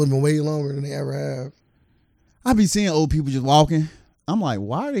people was living way longer than they ever have. I be seeing old people just walking. I'm like,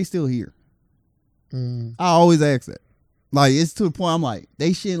 why are they still here? I always ask that. Like, it's to the point I'm like,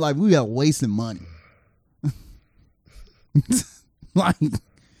 they shit like we are wasting money. Like,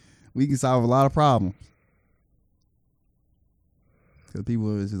 we can solve a lot of problems. Because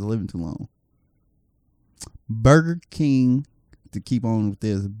people is just living too long. Burger King, to keep on with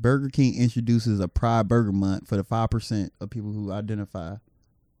this, Burger King introduces a Pride Burger Month for the 5% of people who identify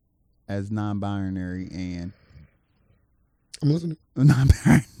as non-binary and I'm listening.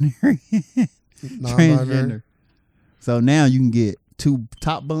 Non-binary. Transgender. So now you can get 2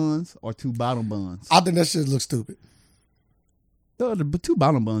 top buns or 2 bottom buns. I think that shit looks stupid. The 2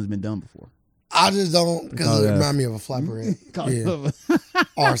 bottom buns been done before. I just don't, because it reminds me of a flatbread. Yeah.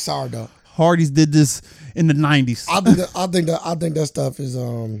 Or sourdough. Hardee's did this in the 90s. I think that stuff is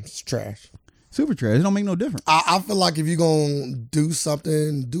it's trash. Super trash. It don't make no difference. I feel like if you're gonna do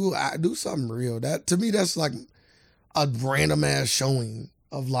something, do something real. That to me, that's like a random ass showing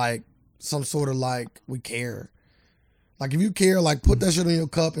of like some sort of like we care. Like if you care, like put that shit in your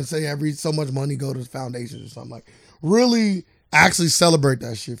cup and say every so much money go to foundations or something. Like really actually celebrate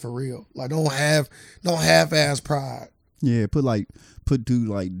that shit for real. Like don't half-ass pride. Yeah, put 2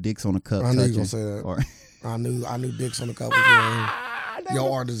 like dicks on a cup. I knew you were gonna say that. Or I knew dicks on the cup was your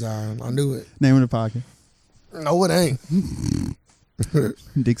art design. I knew it. Name of the podcast. No, it ain't.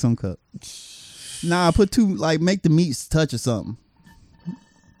 Dicks on cup. Nah, put 2 like make the meats touch or something.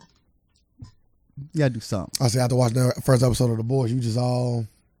 You gotta do something. I said after watching the first episode of The Boys, you just all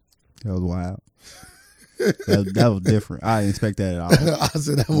that was wild. that was different. I didn't expect that at all. I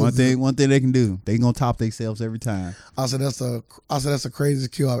said that was one thing they can do. They gonna top themselves every time. I said that's the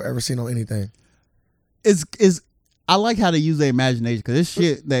craziest kill I've ever seen on anything. It's I like how they use their imagination because this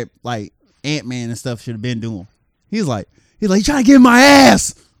shit that like Ant-Man and stuff should have been doing. He's like you trying to get in my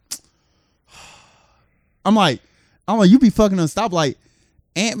ass. I'm like you be fucking unstoppable. Like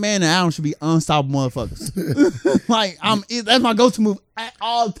Ant-Man and Adam should be unstoppable motherfuckers. Like that's my go-to move at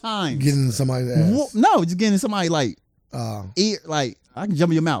all times. Getting in somebody's ass. No, just getting in somebody like ear. Like I can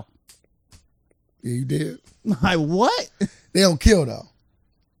jump in your mouth. Yeah, you did. Like what? They don't kill though.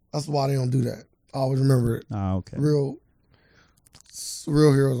 That's why they don't do that. I always remember it. Oh, okay. Real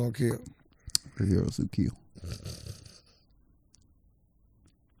heroes don't kill. Real heroes who kill.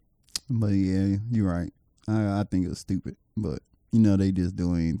 But yeah, you're right. I think it was stupid, but they just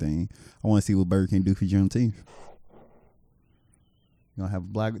do anything. I want to see what Burger King do for Juneteenth. You gonna have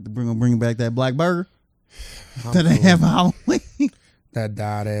bring back that black burger that they have Halloween. That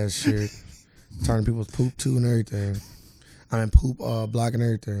dyed ass shit, turning people's poop too and everything. I mean poop black and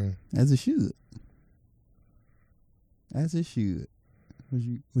everything. As it should. As it should.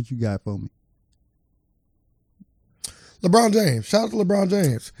 What you got for me? LeBron James. Shout out to LeBron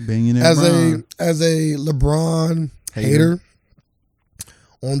James. Billionaire As Bron. a LeBron hater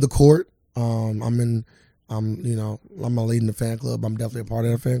on the court. I'm not leading the fan club. I'm definitely a part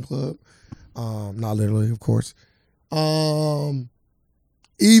of the fan club. Not literally, of course. Even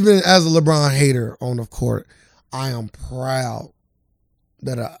as a LeBron hater on the court, I am proud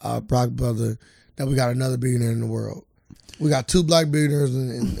that a black brother, that we got another billionaire in the world. We got 2 black billionaires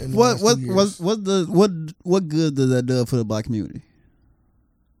in the last 2 years. What good does that do for the black community?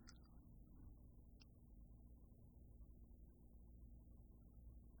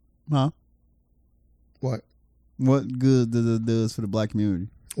 Huh? What? What good does it do for the black community?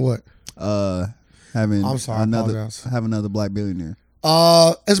 What? Having I'm sorry, I apologize. have another black billionaire.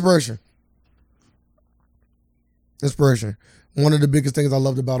 Inspiration. One of the biggest things I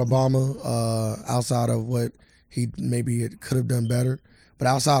loved about Obama, outside of what he maybe could have done better, but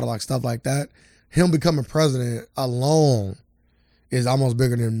outside of like stuff like that, him becoming president alone is almost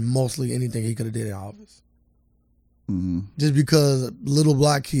bigger than mostly anything he could have did in office. Mm-hmm. Just because little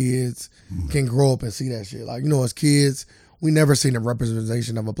black kids can grow up and see that shit. Like, as kids, we never seen a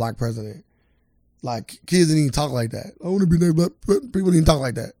representation of a black president. Like, kids didn't even talk like that. I want to be named black. People didn't talk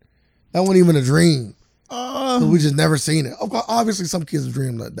like that. That wasn't even a dream. We just never seen it. Obviously, some kids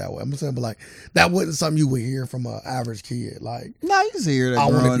dream that way. I'm saying, but like, that wasn't something you would hear from an average kid. Like, No, you just hear that. I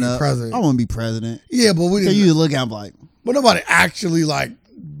want to growing be up. president. I want to be president. Yeah, but we Cause didn't. you look out like, But nobody actually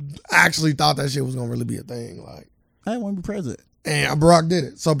thought that shit was gonna really be a thing. Like, I want to be president. and Barack did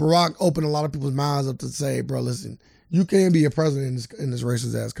it. So Barack opened a lot of people's minds up to say, bro, listen, you can be a president in this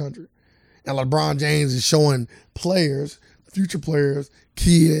racist ass country. And LeBron James is showing players, future players,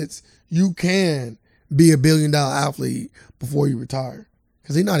 kids, you can be a $1 billion athlete before you retire.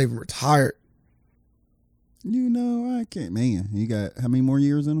 Because he's not even retired. I can't. Man, he got how many more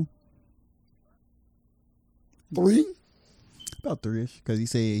years in him? 3? About 3-ish. Because he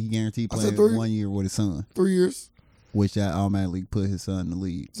said he guaranteed I said playing 3. 1 year with his son, 3 years. which that automatically put his son in the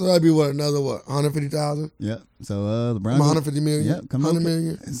league. So that'd be another 150,000? Yep. So LeBron. 150 million? Yep. 100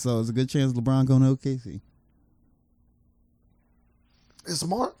 million? So it's a good chance LeBron going to OKC. It's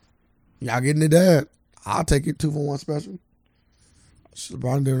smart. Y'all getting it, Dad. I'll take it 2-for-1 special.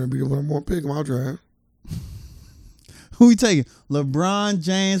 LeBron didn't be the number 1 pick in my draft. Who we taking? LeBron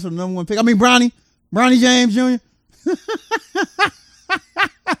James for the number 1 pick. I mean, Bronny James Jr.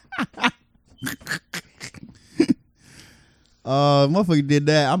 Motherfucker did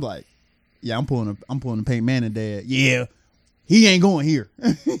that. I'm like, yeah, I'm pulling the Peyton Manning dad. Yeah, he ain't going here.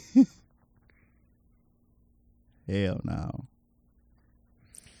 Hell no.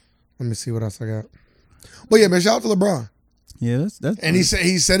 Let me see what else I got. But yeah, man, shout out to LeBron. Yeah, that's And he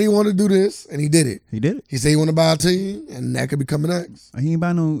said he wanted to do this, and he did it. he did it. He said he wanted to buy a team, and that could be coming next. He ain't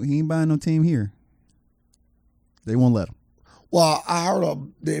buying no team here. They won't let him. Well, I heard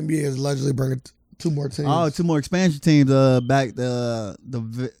the NBA is allegedly bringing 2 more teams. Oh, 2 more expansion teams. Back they're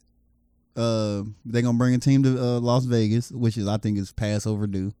gonna bring a team to Las Vegas, which I think is past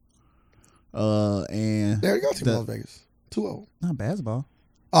overdue. And There you go, team Las Vegas. 2 of them. not basketball.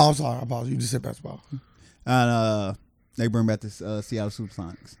 Oh, I'm sorry. I apologize. You just said basketball. And they bring back the Seattle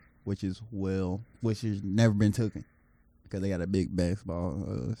Supersonics, which has never been taken because they got a big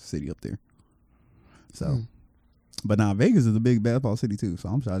basketball city up there. So, but now Vegas is a big basketball city too. So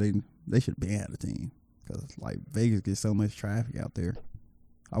I'm sure they should be had a team because like Vegas gets so much traffic out there.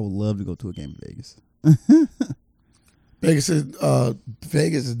 I would love to go to a game in Vegas. Vegas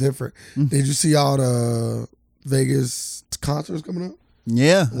is different. Did you see all the Vegas concerts coming up?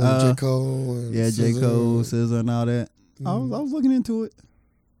 Yeah, J. Cole. And J. SZA. Cole, SZA, and all that. I was looking into it.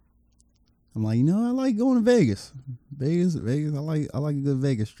 I'm like, I like going to Vegas. Vegas. I like a good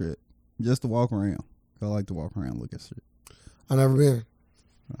Vegas trip just to walk around. I like to walk around, and look at shit. I never been.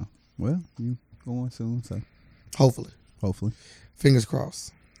 Well, you going soon, so Hopefully. fingers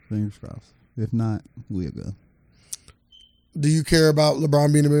crossed. If not, we'll go. Do you care about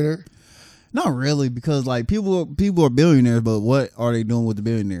LeBron being a millionaire? Not really, because like people are billionaires, but what are they doing with the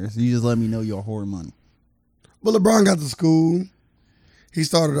billionaires? You just let me know you're hoarding money. But LeBron got to school. He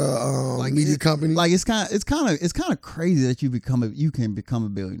started a media company. Like it's kind of crazy that you can become a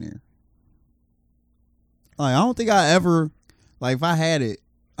billionaire. Like I don't think I ever, like if I had it,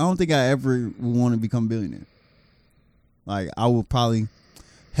 I don't think I ever would want to become a billionaire. Like I would probably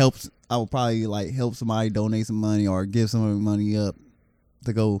help somebody donate some money or give some money up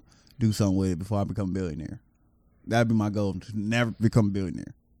to go do something with it before I become a billionaire. That'd be my goal, to never become a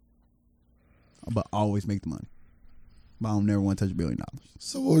billionaire, but always make the money. But I don't never want to touch $1 billion.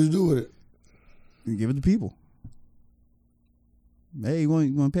 So what would you do with it? And give it to people. Hey, you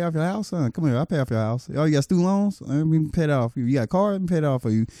want to pay off your house, son? Come here, I'll pay off your house. Oh, you got student loans? Let me pay it off. You got a car? Let me pay it off for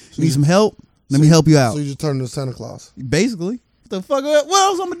you. So Need some help? Let me help you out. So you just turn into Santa Claus. Basically. What the fuck? What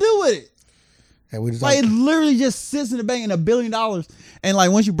else I'm going to do with it? Hey, we just Like, it literally just sits in the bank and $1 billion. And,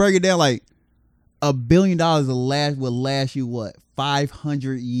 like, once you break it down, like, $1 billion will last you, what,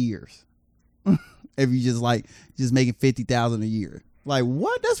 500 years? If you just making $50,000 a year. Like,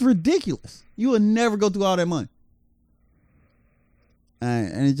 what? That's ridiculous. You will never go through all that money.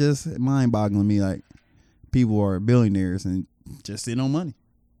 And it just mind-boggling me, like, people are billionaires and just sitting on money.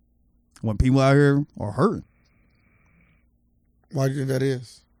 When people out here are hurting. Why do you think that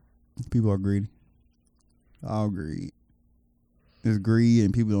is? People are greedy. All greed. It's greed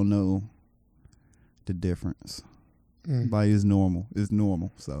and people don't know the difference. Like, it's normal. It's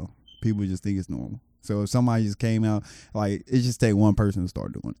normal. So people just think it's normal. So if somebody just came out, like, it just take one person to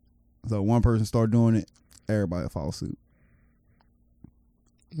start doing it. So one person start doing it, everybody will follow suit.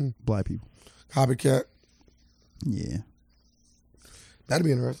 Black people. Copycat. Yeah. That'd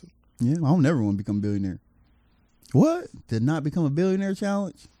be interesting. Yeah, I don't never want to become a billionaire. What? Did not become a billionaire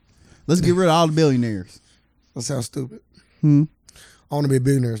challenge? Let's get rid of all the billionaires. That sounds stupid. I want to be a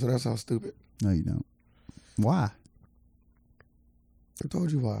billionaire, so that sounds stupid. No, you don't. Why? I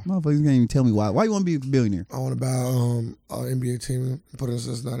told you why. Motherfuckers can't even tell me why. Why you want to be a billionaire? I want to buy an NBA team and put it in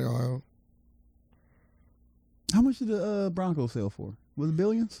Cincinnati, Ohio. How much did the Broncos sell for? Was it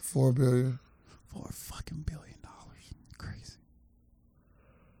billions? $4 billion. $4 fucking billion. Crazy.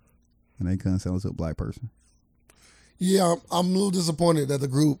 And they couldn't sell it to a black person. Yeah, I'm a little disappointed that the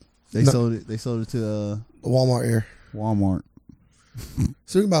group sold it. They sold it to the Walmart air. Walmart.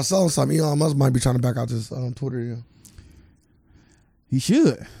 Speaking about selling something, Elon Musk might be trying to back out this Twitter deal. He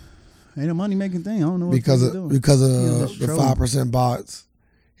should. Ain't a money making thing. I don't know what because of doing. the 5% bots.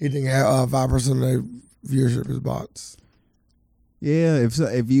 He think 5% of their viewership is bots. Yeah,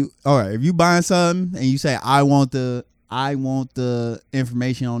 if you buying something and you say I want the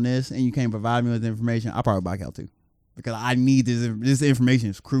information on this and you can't provide me with the information, I'll probably back out too, because I need this information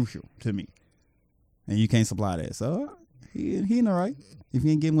is crucial to me, and you can't supply that. So he in the right if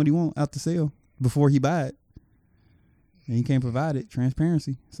he ain't getting what he want out the sale before he buy it, and he can't provide it.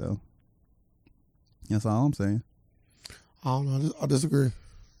 Transparency. So that's all I'm saying. I don't know. I disagree.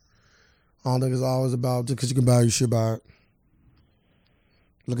 I don't think it's always about just because you can buy it, you should buy it.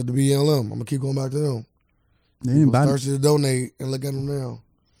 Look at the BLM. I'm gonna keep going back to them. They didn't buy thirsty to donate, and look at them now,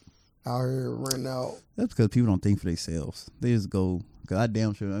 out here renting out. That's because people don't think for themselves. They just go. Cause I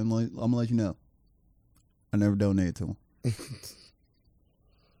damn sure I'm gonna let you know. I never donated to them.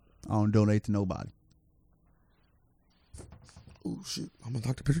 I don't donate to nobody. Oh shit! I'm gonna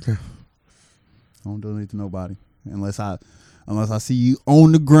knock the picture down. I don't donate to nobody unless I see you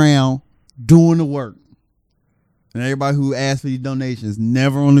on the ground doing the work. And everybody who asks for these donations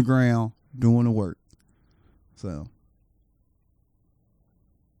never on the ground doing the work. So,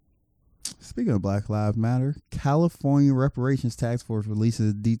 speaking of Black Lives Matter, California Reparations Task Force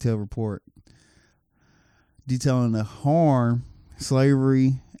releases a detailed report detailing the harm,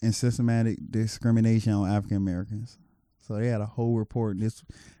 slavery, and systematic discrimination on African Americans. So they had a whole report and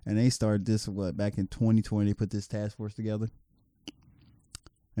they started this back in 2020. They put this task force together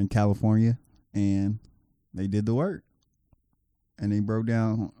in California, and they did the work. And they broke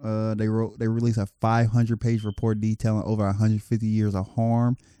down. They released a 500-page report detailing over 150 years of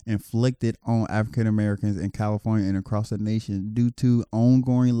harm inflicted on African Americans in California and across the nation due to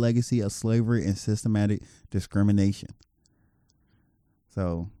ongoing legacy of slavery and systematic discrimination.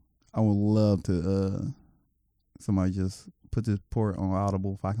 So I would love to somebody just put this report on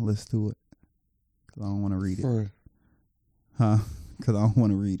Audible if I can listen to it, because I don't want to read it. Right. Because I don't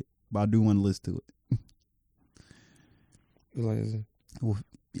want to read it, but I do want to listen to it. Lazy. Well,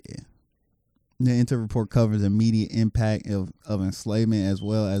 yeah. The interim report covers the immediate impact of enslavement as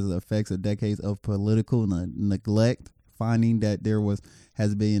well as the effects of decades of political neglect, finding that there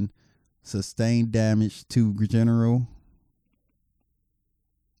has been sustained damage to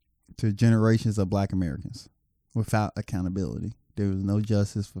generations of Black Americans without accountability. There was no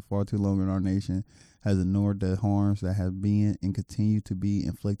justice for far too long, and our nation has ignored the harms that have been and continue to be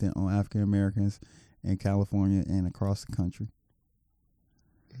inflicted on African Americans in California and across the country.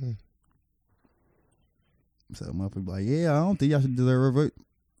 Mm-hmm. So motherfuckers like, yeah, I don't think y'all should deserve it.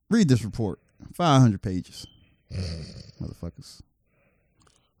 Read this report. 500 pages. Motherfuckers.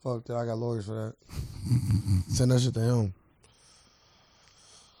 Fuck that. I got lawyers for that. Send that shit to him.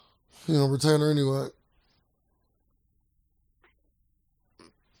 Retainer anyway.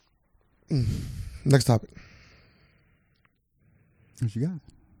 Next topic. What you got?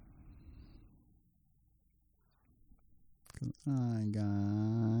 My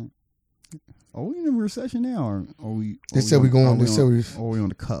God. Are we in a recession now, or are we? They said we going. They said we. Or are we on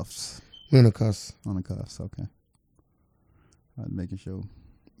the cuffs? We on the cuffs. On the cuffs. Okay. I'm making sure.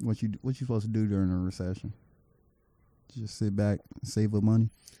 What you supposed to do during a recession? Just sit back and save up money.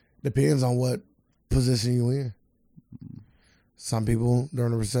 Depends on what position you in. Some people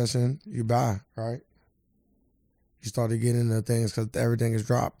during the recession you buy, right? You start to get into things because everything is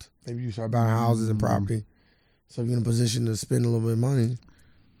dropped. Maybe you start buying houses and property. So if you're in a position to spend a little bit of money,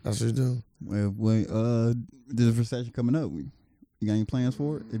 that's what you do. Well, there's a recession coming up. You got any plans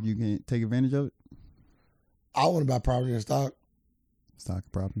for it? If you can take advantage of it? I want to buy property and stock. Stock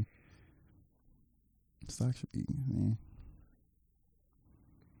property. Stock should be, man.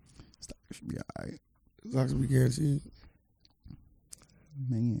 Stock should be all right. Stock should be guaranteed.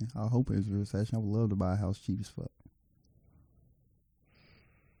 Man, I hope it's a recession. I would love to buy a house cheap as fuck.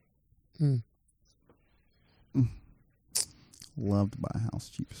 Love to buy a house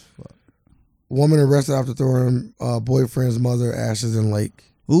cheap as fuck. Woman arrested after throwing boyfriend's mother ashes in lake.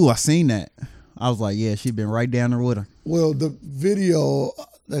 Ooh, I seen that. I was like, yeah, she been right down there with her. Well, the video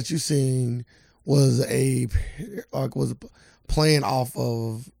that you seen was playing off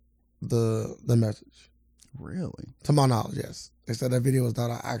of the message. Really? To my knowledge, yes. They said that video was not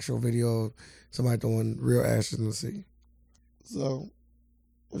an actual video of somebody throwing real ashes in the sea. So,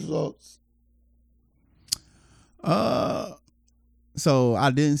 what's your thoughts? So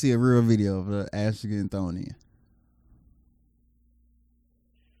I didn't see a real video of the ashes getting thrown in.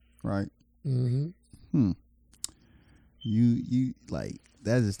 Right? Mm-hmm. You like,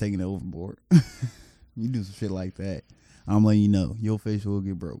 that's just taking it overboard. You do some shit like that, I'm letting you know your face will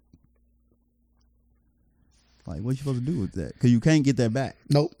get broke. Like, what you supposed to do with that? Because you can't get that back.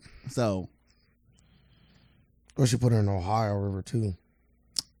 Nope. So, or she put her in the Ohio River too.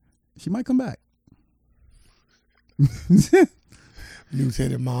 She might come back.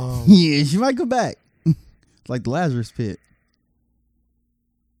 Mutated mom. Yeah, she might come back. It's like the Lazarus pit.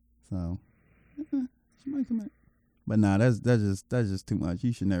 So, she might come back. But nah, that's just too much.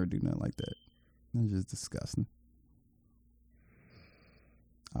 You should never do nothing like that. That's just disgusting.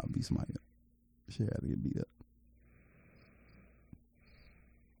 I'll beat somebody up. She had to get beat up.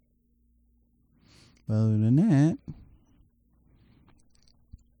 But other than that,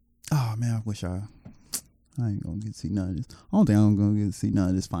 oh man, I wish I ain't gonna get to see none of this. I don't think I'm gonna get to see none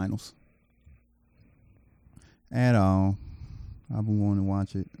of this finals at all. I've been wanting to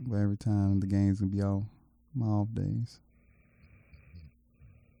watch it, but every time the game's gonna be off my off days.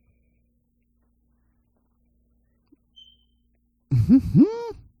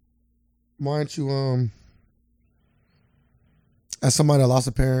 Why aren't you as somebody that lost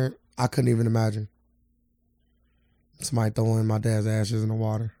a parent, I couldn't even imagine somebody throwing my dad's ashes in the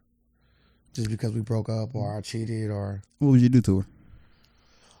water just because we broke up or I cheated or What would you do to her?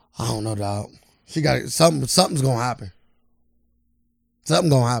 I don't know, dog. She got something's gonna happen. Something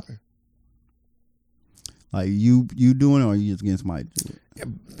gonna happen. Like you doing it, or you just getting somebody to do it?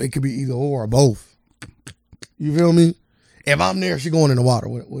 It could be either or both. You feel me? If I'm there, she going in the water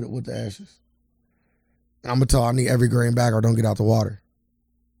with the ashes. And I'm gonna tell her I need every grain back or don't get out the water.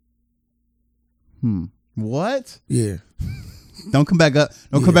 What? Yeah. Don't come back up.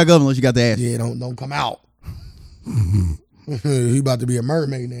 Don't come back up unless you got the ass. Yeah, don't come out. He about to be a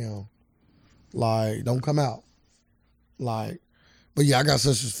mermaid now. Like, don't come out. Like, but yeah, I got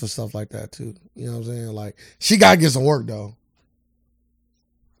sisters for stuff like that too. You know what I'm saying? Like, she gotta get some work though.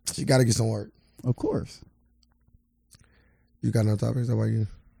 She gotta get some work. Of course. You got no topics? How about you?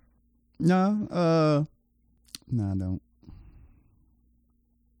 No, I don't.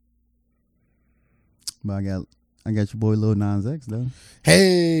 But I got your boy Lil Nas X though.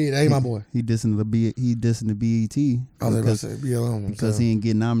 Hey, that ain't my boy. He dissing the BET. I was about to say BLM because he ain't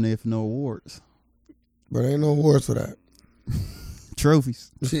getting nominated for no awards. But ain't no awards for that.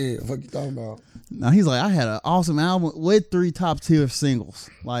 Trophies. Shit, what you talking about? Now he's like, I had an awesome album with 3 top tier singles.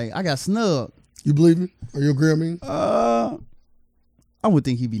 Like, I got snubbed. You believe me? Or you agree with me? I would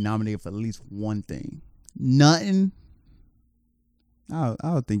think he'd be nominated for at least one thing. Nothing. I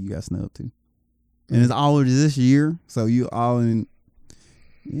would think you got snubbed too. And it's already this year, so you all in.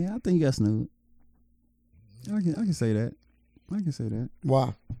 Yeah, I think you got snubbed. I can say that. I can say that.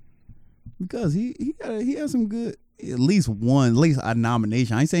 Why? Because he has some good, at least a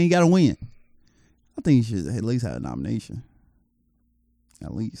nomination. I ain't saying he got to win. I think he should at least have a nomination.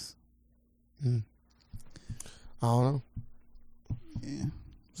 At least. I don't know. Yeah.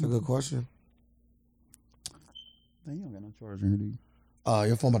 It's a good question. Dang, you don't got no charger here, do you?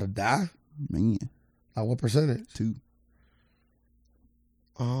 Your phone about to die? Man. Like what percentage? 2.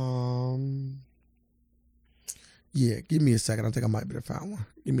 Yeah, give me a second. I think I might be the found one.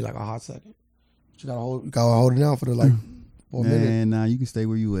 Give me like a hot second. You gotta hold it down for the like for a minute. And now you can stay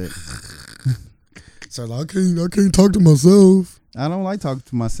where you at. So like, I can't talk to myself. I don't like talking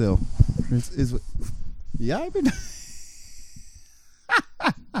to myself. It's yeah, I been.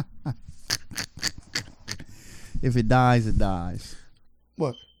 If it dies, it dies.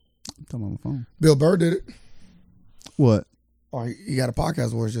 What? I'm talking on my phone. Bill Burr did it. What? Or he got a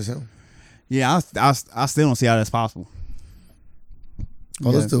podcast where it's just him. Yeah, I still don't see how that's possible. Oh,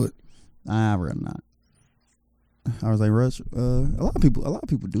 let's do it. I'd rather not. I was like, Rush. A lot of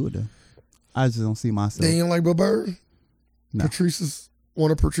people do it though. I just don't see myself. They ain't like Bill Burr. No.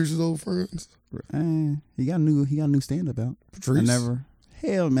 One of Patrice's old friends. He got a new stand up out. Patrice.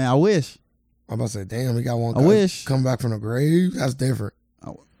 Hell man, I wish. I'm about to say, damn, he got one. I wish. Come back from the grave. That's different.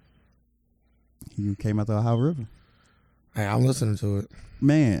 He came out the Ohio River. Hey, I'm listening to it.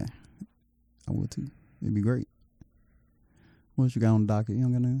 Man, I would too. It'd be great. What you got on the docket? You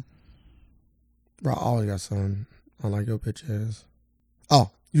don't got nothing? Bro, I always got something. I like your bitch ass. Oh,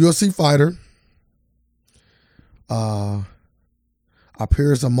 UFC fighter.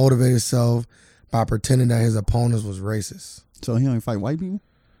 Appears to motivate himself by pretending that his opponents was racist. So he only fight white people?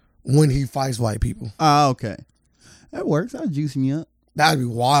 When he fights white people. Oh, okay. That works. That'll juice me up. That'd be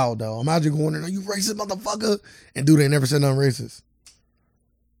wild, though. Imagine going in there, you racist motherfucker, and dude ain't never said nothing racist.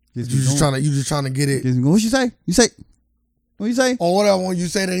 You just trying to get it. What you say? What you say? Or whatever. When you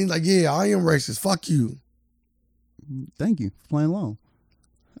say that, he's like, yeah, I am racist. Fuck you. Thank you for playing along.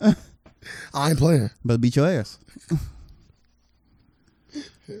 I ain't playing. Better beat your ass.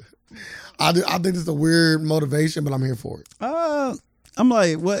 I think it's a weird motivation, but I'm here for it. I'm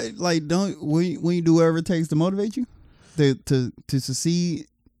like, what? Like, when you do whatever it takes to motivate you, to succeed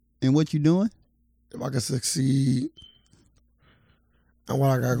in what you're doing. If I can succeed and what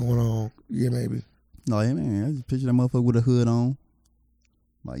I got going on, yeah, maybe. No, yeah, man, I just picture that motherfucker with a hood on.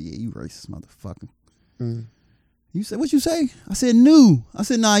 Like, yeah, you racist motherfucker. Mm. You said what you say? I said new. I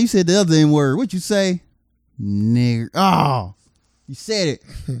said nah. You said the other N word. What you say? Nigger. Oh, you said it.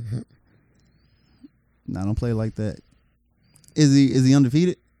 Nah, don't play like that. Is he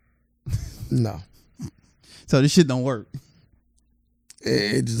undefeated? No. So this shit don't work.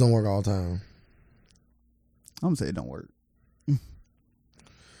 It just don't work all the time. I'm gonna say it don't work.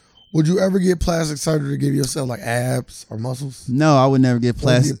 Would you ever get plastic surgery to give yourself like abs or muscles? No, I would never get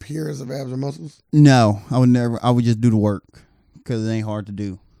plastic. The appearance of abs or muscles? No, I would never. I would just do the work because it ain't hard to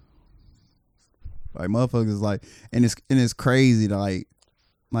do. Like motherfuckers, like, and it's crazy to like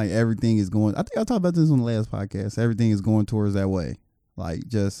everything is going. I think I talked about this on the last podcast. Everything is going towards that way. Like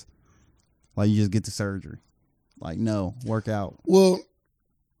just like you just get the surgery. Like no, work out. Well,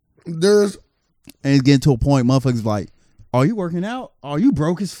 and it's getting to a point. Motherfuckers like, are you working out? Are you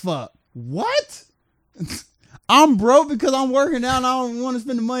broke as fuck? What? I'm broke because I'm working out and I don't want to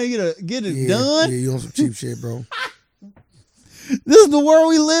spend the money to get it done. Yeah, you on some cheap shit, bro. This is the world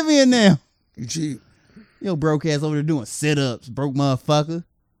we live in now. You cheap. Yo, broke ass over there doing sit-ups, broke motherfucker.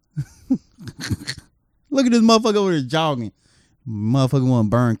 Look at this motherfucker over there jogging. Motherfucker want to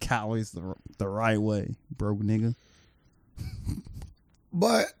burn calories the right way, broke nigga.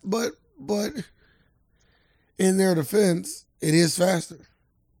 But in their defense, it is faster.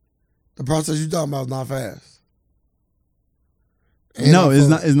 The process you talking about is not fast. And no, it's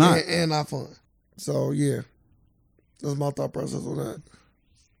not. It's not. And not fun. So yeah, that's my thought process on that.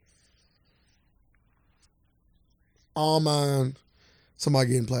 All mind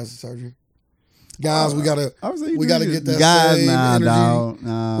somebody getting plastic surgery. Guys, we gotta get that same energy. Dog.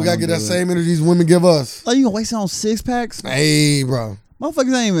 Nah, we gotta get that same energy as women give us. Like you gonna waste it on 6-packs? Hey, bro.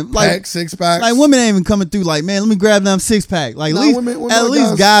 Motherfuckers ain't even like 6-packs. Like women ain't even coming through. Like, man, let me grab them 6-pack. Like at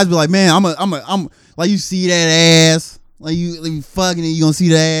least guys be like, man, I'm like you see that ass. Like you fucking it, you gonna see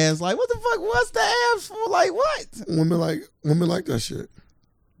the ass. Like what the fuck? What's the abs for? Like what? Women like that shit.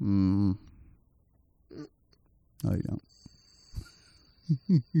 Mm. No, you don't.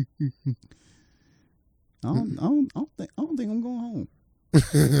 I don't think I'm going home.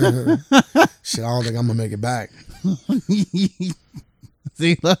 Shit, I don't think I'm gonna make it back.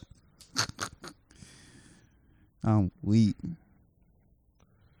 See, look. I'm weak.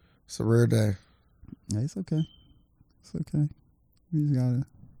 It's a rare day. Yeah, it's okay. It's okay. We just gotta.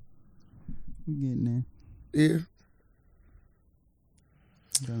 We getting there. Yeah.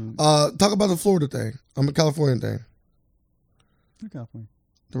 Talk about the Florida thing. I'm a California thing. What California?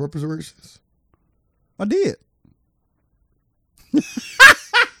 The reparations. I did.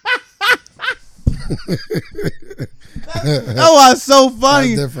 That was so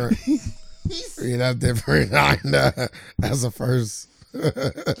funny. That's different. Yeah, that's different. I know. That's the first.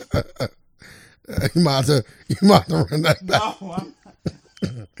 You might have to run that back.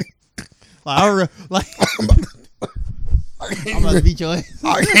 I'm about to beat your ass.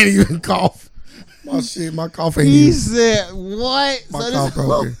 I can't even cough. My cough ain't He even. said, what? My So cough this-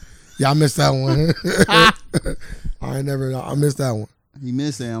 broken. Yeah, I missed that one. I missed that one. You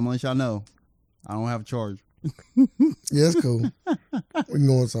missed it. I'm gonna let y'all know. I don't have a charge. Yeah, it's cool. We can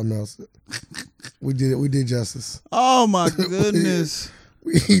go on something else. We did justice. Oh my goodness.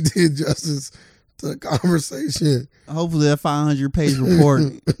 We did justice to the conversation. Hopefully that 500-page report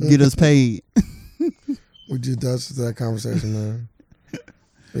get us paid. We did justice to that conversation, man.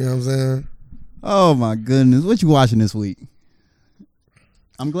 You know what I'm saying? Oh my goodness. What you watching this week?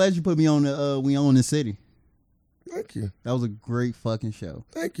 I'm glad you put me on the We Own the City. Thank you. That was a great fucking show.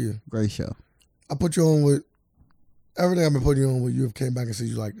 Thank you. Great show. I put you on with everything I've been putting you on with. You have came back and said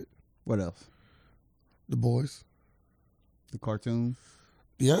you liked it. What else? The Boys. The cartoon?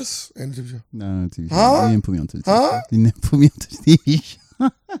 Yes, and the TV show. No, TV show. Huh? You didn't put me on to the TV Huh? show. You didn't put me on to the TV show.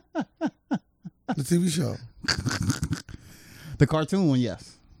 The TV show. The cartoon one,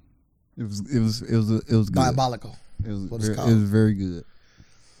 yes. It was good. Diabolical. It was what it's very, called. it was very good.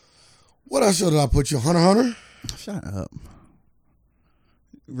 What else show did I put you? Hunter x Hunter? Shut up.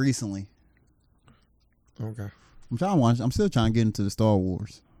 Recently. Okay. I'm still trying to get into the Star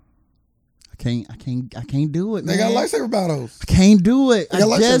Wars. I can't do it, They man. got lightsaber battles. I can't do it. They I got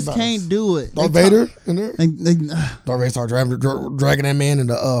lightsaber just battles. can't do it. Darth They Vader in there. Darth Vader started dragging that man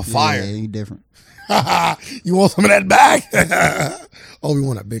into fire. Yeah, he different. You want some of that back? Oh, we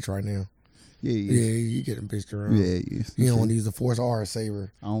want a bitch right now. Yeah, Yeah, you getting bitched around. yeah. You don't want to use the Force or a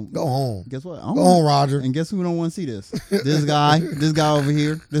saber. I don't, Go home. guess what? I Go don't home, Roger. And guess who don't want to see this? This guy over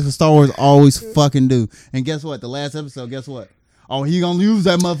here. This is Star Wars always fucking do. And guess what? The last episode, guess what? Oh, he gonna use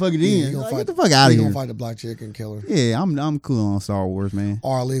that motherfucker Yeah, then. he Like, get the fuck out of He here. gonna fight the black chick and kill her. Yeah, I'm cool on Star Wars, man.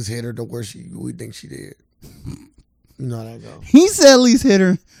 Or Liz hit her to where we think she did. You know how that go. He said at least hit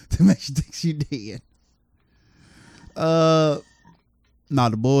her to make you think she did. Nah,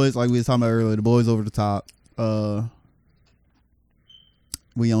 the boys, like we was talking about earlier, the boys over the top.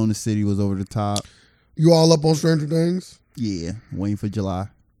 We Own the City was over the top. You all up on Stranger Things? Yeah, waiting for July.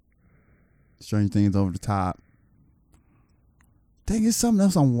 Stranger Things over the top. Dang, it's something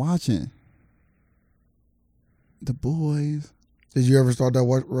else I'm watching. The Boys. Did you ever start that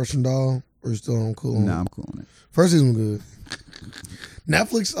Russian Doll? Or you still on cool? Nah, I'm cool on it. First season was good.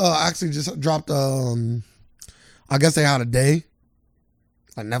 Netflix actually just dropped. I guess they had a day,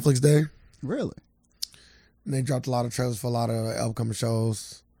 like Netflix Day. Really? And they dropped a lot of trailers for a lot of upcoming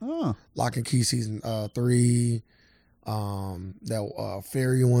shows. Oh, Lock and Key season 3. That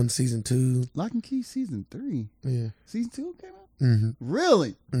Fairy one season 2. Lock and Key season 3. Yeah. Season 2 came out? Mm-hmm.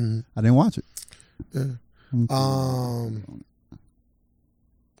 Really? Mm-hmm. I didn't watch it. Yeah.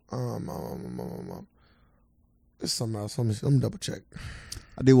 There's something else. Let me double check.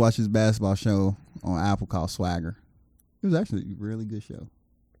 I did watch this basketball show on Apple called Swagger. It was actually a really good show.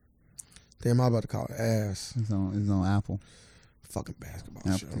 Damn, I'm about to call it ass. It's on Apple. Fucking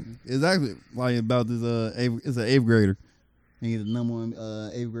basketball show. It's actually like about this it's an 8th grader. And he's the number one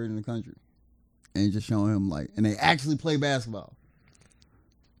 8th grader in the country. And just showing him and they actually play basketball.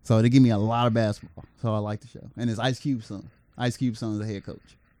 So they give me a lot of basketball. So I like the show. And it's Ice Cube's son. Ice Cube's son is the head coach.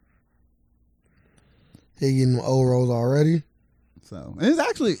 He getting old roles already. So and it's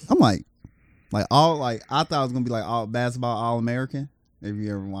actually I thought it was gonna be like all basketball All American. If you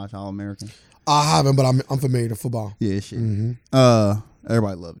ever watch All American. I haven't, but I'm familiar with football. Yeah, it's shit. Mm-hmm.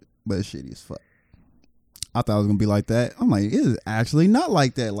 Everybody loved it, but it's shitty as fuck. I thought it was gonna be like that. I'm like, it is actually not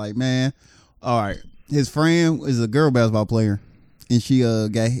like that. Like, man, all right. His friend is a girl basketball player, and she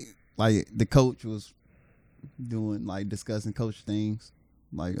got the coach was doing discussing coach things,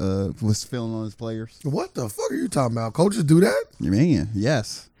 was feeling on his players. What the fuck are you talking about? Coaches do that? Man,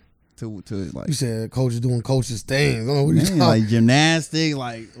 yes. To You said coaches doing coaches things. I don't know what you talking like gymnastics,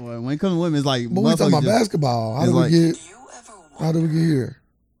 when it comes to women, it's like. But we talking about basketball. How did we get here?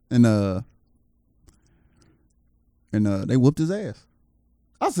 And they whooped his ass.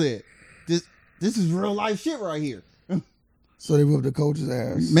 I said, this is real life shit right here. So they whooped the coach's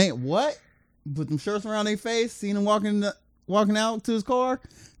ass. Man, what? Put them shirts around their face, seen him walking out to his car.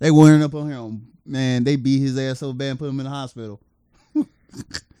 They wearing up on him. Man, they beat his ass so bad and put him in the hospital.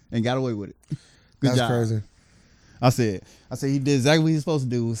 And got away with it. Good That's job. crazy. I said he did exactly what he's supposed to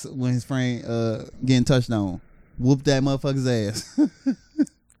do when his friend getting touched on. Whooped that motherfucker's ass.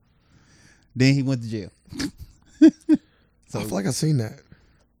 Then he went to jail. So I feel like I seen that.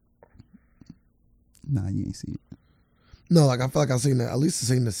 Nah, you ain't see it. No, I feel like I seen that. At least I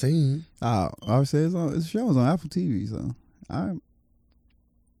seen the scene. I would say it's shows on Apple TV, so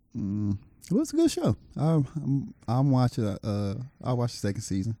It was a good show. I'm watching. I watched the second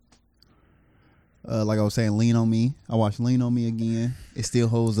season. Like I was saying, Lean on Me. I watched Lean on Me again. It still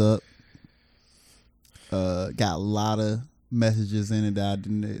holds up. Got a lot of messages in it that I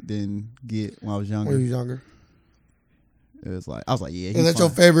didn't get when I was younger. When you was younger, it was like I was like, yeah. Is that your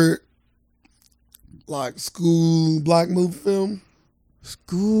favorite, like, school black movie film?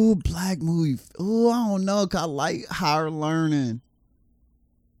 School black movie. Oh, I don't know. 'Cause I like Higher Learning.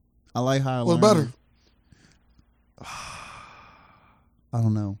 What's Learning. better? I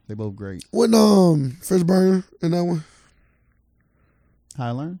don't know. They both great. What Fishburne in that one?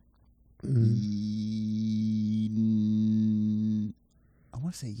 Higher Learning. I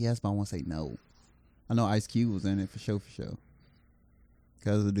want to say yes, but I want to say no. I know Ice Cube was in it for sure.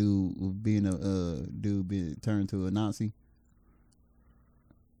 Because the dude being being turned to a Nazi.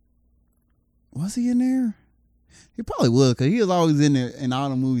 Was he in there? He probably would, because he was always in there in all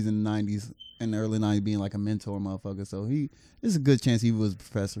the movies in the 90s, in the early 90s, being like a mentor motherfucker. So there's a good chance he was a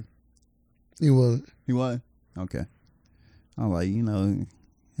professor. He was. He was? Okay. I'm like, he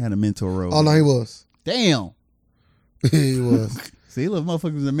had a mentor role. Oh, no, he was. Damn. He was. See, little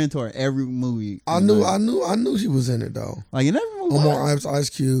motherfucker was a mentor in every movie. I knew she was in it, though. Like, in every movie. Omar Epps, Ice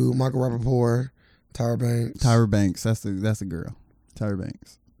Cube, Michael Rappaport, Tyra Banks. That's the girl. Tyra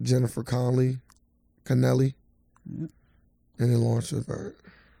Banks. Jennifer Connelly. Yep. And then Lawrence Fishburne.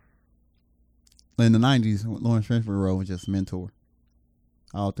 In the 90s, Lawrence Fishburne role was just mentor.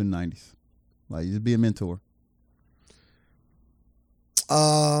 All through the 90s. Like, just be a mentor.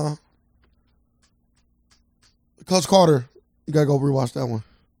 Coach Carter. You gotta go rewatch that one.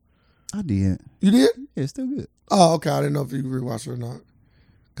 I did. You did? Yeah, it's still good. Oh, okay. I didn't know if you rewatched it or not.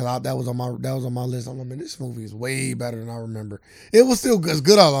 Cause that was on my list. I'm like, man, this movie is way better than I remember. It was still as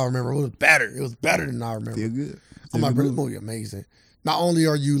good as I remember. It was better. It was better than I remember. Still good. I'm like, bro, this movie amazing. Not only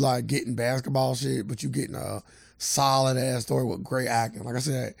are you like getting basketball shit, but you getting a solid ass story with great acting. Like I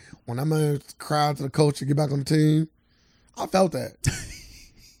said, when that man cried to the coach to get back on the team, I felt that.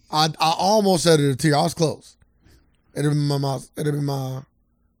 I almost shed a tear. I was close. It'd have been my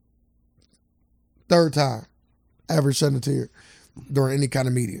third time ever shedding a tear during any kind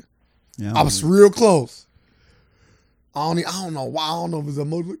of media. Yeah, I was real close. I don't know why. I don't know if it's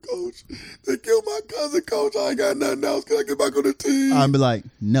emotional. Coach, they killed my cousin. Coach, I ain't got nothing else. Can I get back on the team? I'd be like,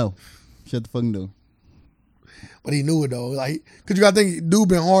 no, shut the fucking door. But he knew it though. Like, cause you gotta think, dude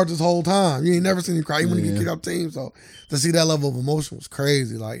been hard this whole time. You ain't never seen him cry. Even when he get kicked out the team. So to see that level of emotion was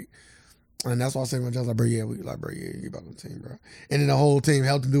crazy. Like, and that's why I say when John's like, bro, yeah, get back on the team, bro. And then the whole team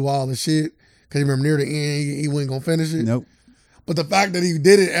helped him do all the shit. Cause you remember near the end, he wasn't gonna finish it. Nope. But the fact that he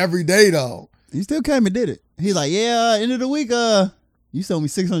did it every day though. He still came and did it. He's like, yeah, end of the week, you sold me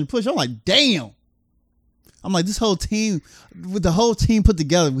 600 push. I'm like, damn. I'm like, this whole team, with the whole team put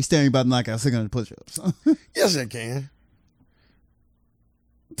together, we staring about to knock out 600 push-ups. Yes, you can.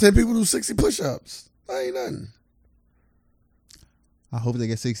 10 people do 60 push-ups. That ain't nothing. I hope they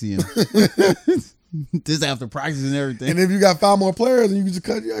get 60 in. Just after practice and everything. And if you got 5 more players, then you can just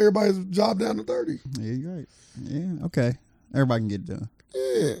cut everybody's job down to 30. Yeah, you're right. Yeah, okay. Everybody can get it done.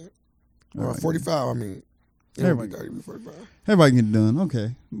 Yeah. Or 45, I mean. Everybody. 30, 45. Everybody can get it done.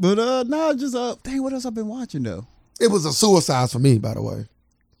 Okay. But no, just dang, what else I've been watching though? It was a suicide for me, by the way.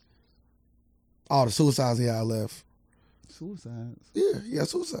 All the suicides he had left. Suicides? Yeah,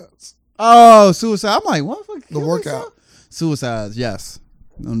 suicides. Oh, suicide. I'm like, what fucking the workout. Suicides, yes.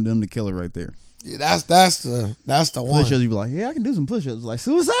 Them the killer right there. Yeah, that's the one. Push-ups, you be like, yeah, I can do some push-ups. Like,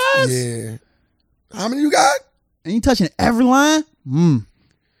 suicides? Yeah. How many you got? And you touching every line?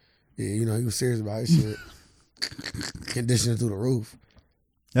 Yeah, he was serious about his shit. Conditioning through the roof.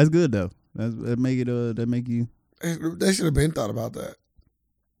 That's good though. That make you. They should have been thought about that.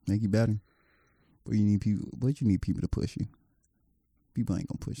 Make you better. But you need people to push you. People ain't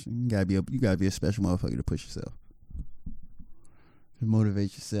gonna push you. You gotta be a special motherfucker to push yourself. To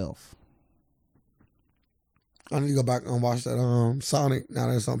motivate yourself. I need to go back and watch that Sonic now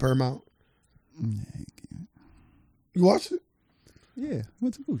that it's on Paramount. You watched it? Yeah,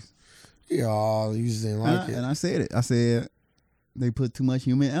 what's the movies? Yeah, you just didn't like it. And I said it. I said they put too much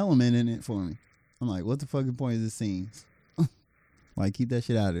human element in it for me. I'm like, what the fucking point is this scenes? Like, keep that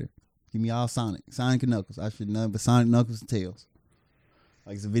shit out of there. Give me all Sonic and Knuckles. I should nothing but Sonic, Knuckles, and Tails.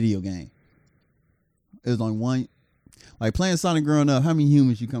 Like it's a video game. It was only one. Like playing Sonic growing up, how many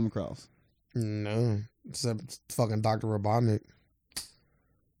humans you come across? No, except fucking Dr. Robotnik.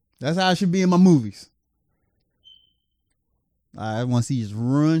 That's how it should be in my movies. I want to see you just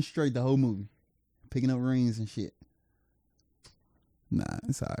run straight the whole movie. Picking up rings and shit. Nah,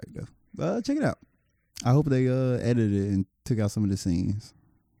 it's alright though. Check it out. I hope they edited it and took out some of the scenes.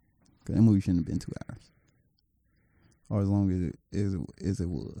 'Cause that movie shouldn't have been 2 hours, or as long as it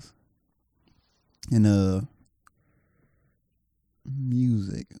was. And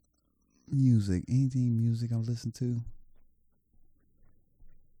music, anything music I listen to.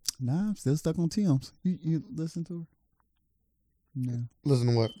 Nah, I'm still stuck on Tim's. You listen to her? No. Listen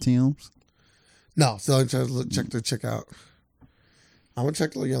to what? Tim's. No, so check the chick out. I'm gonna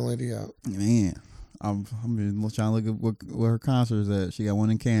check the young lady out. Man, I'm just trying to look at what her concert's at. She got one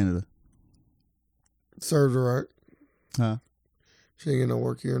in Canada. Serves her right. Huh? She ain't getting no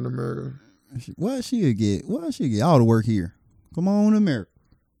work here in America. She'll get all the work here. Come on, America.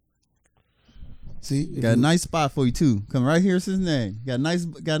 See, Got a nice spot for you too. Come right here, Cincinnati. Got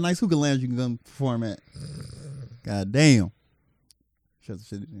a nice hookah lounge you can come perform at. God damn. Shut the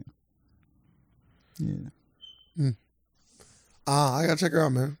shit down. Yeah. I gotta check her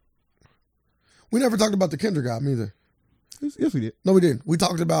out, man. We never talked about the Kendrick album either. Yes, we did. No, we didn't. We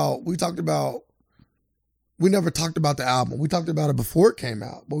never talked about the album. We talked about it before it came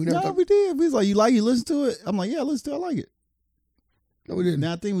out, but we never. We did. We was like, you listen to it? I'm like, yeah, listen to it. I like it. No, we didn't.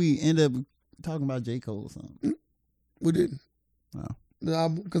 Now I think we end up talking about J. Cole or something. We didn't. Oh. The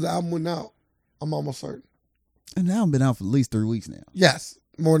album, because the album went out. I'm almost certain. And the album been out for at least 3 weeks now. Yes,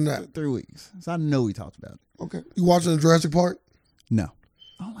 more than that. 3 weeks. So I know we talked about it. Okay. You watching Jurassic Park? No.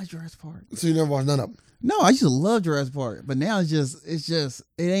 I don't like Jurassic Park. So you never watched none of them? No, I used to love Jurassic Park, but now it's just it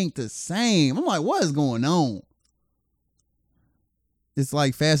ain't the same. I'm like, what is going on? It's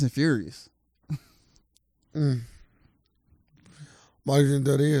like Fast and Furious. Why do you think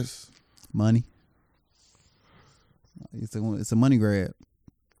that is? Money. It's a money grab.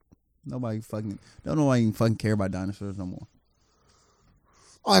 Don't nobody even fucking care about dinosaurs no more.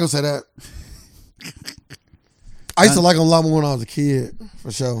 I ain't gonna say that. I used to like them a lot more when I was a kid,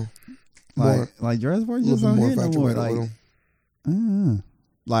 for sure. Like Jurassic Park just don't hit no more.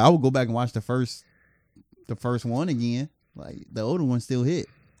 Like I would go back and watch the first one again. Like the older ones still hit.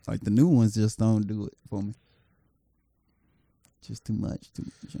 Like the new ones just don't do it for me. Just too much.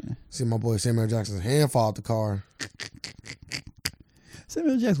 Yeah. See my boy Samuel Jackson's hand fall out the car.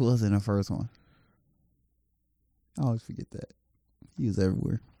 Samuel Jackson was in the first one. I always forget that. He was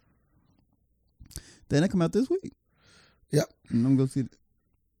everywhere. Then they come out this week. Yep. And I'm gonna go see it.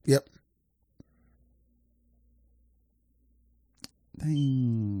 Yep.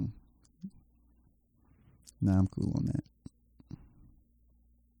 Dang. Nah, I'm cool on that.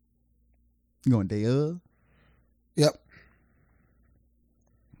 You going day of? Yep.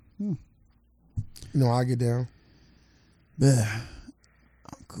 You know how I get down. Yeah.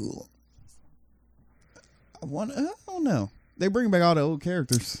 I'm cool. I don't know. They bring back all the old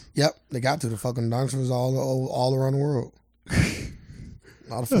characters. Yep, they got to. The fucking dinosaurs all around the world.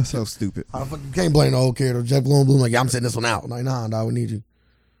 That's so stupid. How the fuck you can't blame the old character? Jeff Goldblum like, yeah, I'm setting this one out. Like, nah, dog, we need you.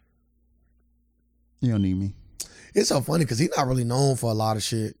 You don't need me. It's so funny because he's not really known for a lot of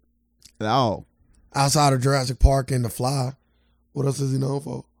shit. At all. Outside of Jurassic Park and The Fly. What else is he known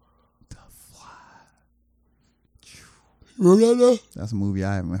for? The Fly. Remember that? That's a movie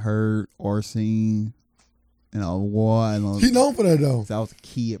I haven't heard or seen in a while. He known for that though. I was a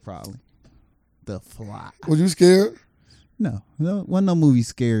kid probably. The Fly. Was you scared? No, wasn't no movie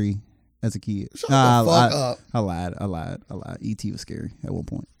scary as a kid. Shut the fuck up. I lied. E.T. was scary at one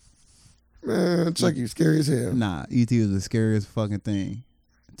point. Man, Chucky was scary as hell. Nah, E.T. was the scariest fucking thing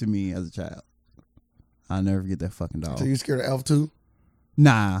to me as a child. I'll never forget that fucking dog. So you scared of Elf too?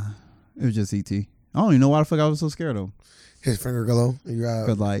 Nah, it was just E.T. I don't even know why the fuck I was so scared of him. His finger glow. You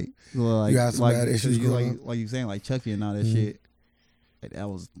Cause like you had some bad issues like you saying like Chucky and all that shit. Like that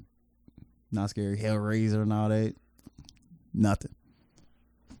was not scary. Hellraiser and all that. Nothing.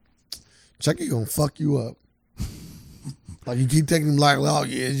 Chucky gonna fuck you up. Like you keep taking him like, oh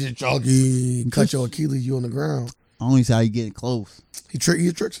yeah, it's just Chucky. Cut your Achilles, you on the ground. I don't even see how you getting close. He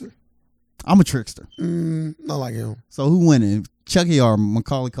a trickster. I'm a trickster. Not like him. So who winning? Chucky or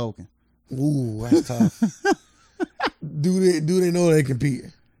Macaulay Culkin? Ooh, that's tough. Do they know they compete?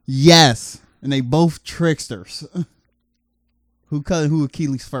 Yes, and they both tricksters. Who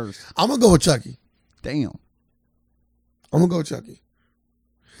Achilles first? I'm gonna go with Chucky. Damn. I'm gonna go with Chucky.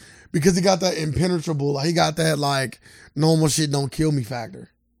 Because he got that impenetrable, like he got that like normal shit don't kill me factor.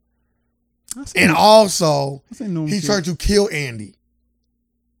 And also he's trying to kill Andy.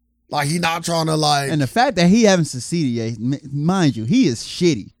 Like he not trying to like. And the fact that he haven't succeeded yet, mind you, he is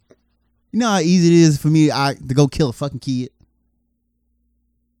shitty. You know how easy it is for me to go kill a fucking kid?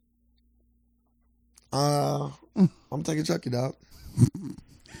 I'm taking Chucky, dog.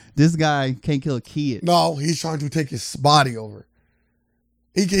 This guy can't kill a kid. No, he's trying to take his body over.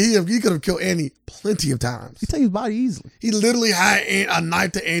 He could have killed Andy plenty of times. He take his body easily. He literally had a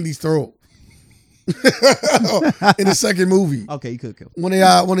knife to Andy's throat in the second movie. Okay, he could kill. When he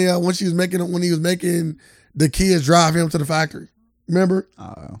was making the kids drive him to the factory. Remember?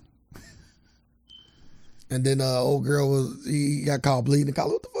 And then old girl he got caught bleeding. The cop,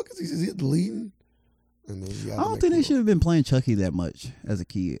 what the fuck is he? Is he bleeding? And then I don't think they should have been playing Chucky that much as a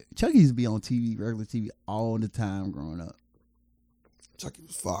kid. Chucky used to be on TV, regular TV, all the time growing up. Chucky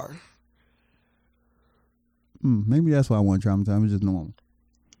was fire. Maybe that's why I want traumatized. It's just normal.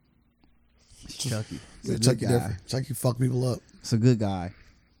 It's Chucky. Yeah, Chucky different. Chucky fuck people up. It's a good guy.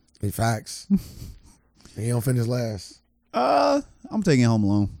 Hey, facts. He don't finish last. I'm taking Home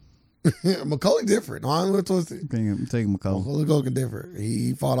Alone. Macaulay different. No, I'm a little twisted. I'm taking Macaulay. Macaulay Culkin different.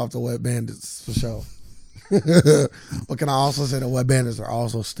 He fought off the Wet Bandits for sure. But can I also say the Wet Bandits are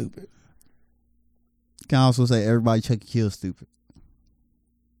also stupid? Can I also say everybody Chucky kills stupid?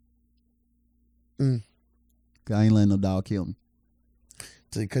 'Cause I ain't letting no dog kill me.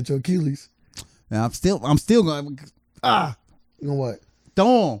 So you cut your Achilles. Now I'm still going. You know what?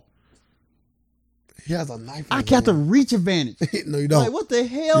 Don't. He has a knife. I got the reach advantage. No, you don't. Like, what the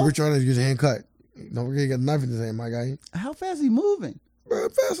hell? You were trying to get your hand cut. Don't forget you got a knife in his hand, my guy. How fast is he moving? Bro,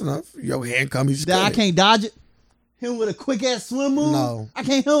 fast enough. Your hand come, you just That I cut it. can't dodge it. Him with a quick ass swim move. No. I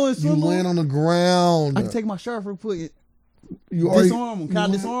can't hit him with a You swim move. land on the ground. I can take my shirt real quick. You already Disarm him. Can I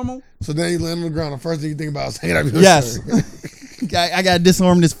disarm him? So then you land on the ground. The first thing you think about is hanging out your Yes. shirt. I gotta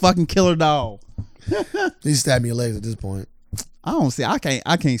disarm this fucking killer dog. He stabbed me in your legs at this point. I don't see. I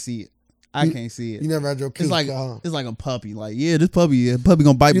can't see it. I can't see it. You never had your Achilles It's like cut, huh? it's like a puppy. Like, yeah, this puppy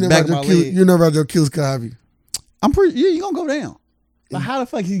gonna bite You me never back had my your Achilles, leg. you never had your Achilles cut, have you? I'm pretty. Yeah, you gonna go down. But how the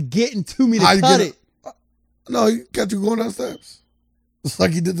fuck he getting to me to How you cut get it? No, he got you going down steps. It's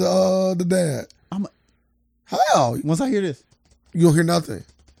like he did the dad. How? Once I hear this, You don't hear nothing.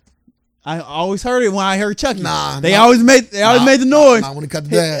 I always heard it when I heard Chucky. They nah. always made the noise. Not when he cut the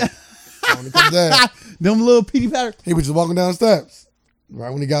dad. Not when he cut the dad. Them little pitty patter. He was just walking down the steps. Right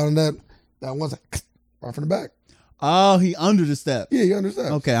when he got on that one side, right from the back. Oh, he under the step. Yeah, you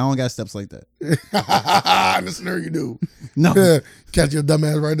understand. Okay, I don't got steps like that. In the scenario you do. No, Catch your dumb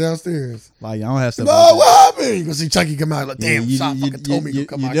ass right downstairs. like I don't have steps. No, like that. what happened? You gonna see Chucky come out like, Yeah, damn, Sean fucking told me to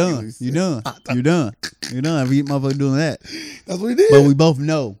come out. done. You done. You done. You done. We motherfucker doing that. That's what he did. But we both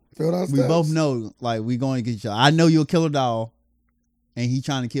know. Fell down We steps. both know. Like we going to get each other. I know you're a killer dog, and he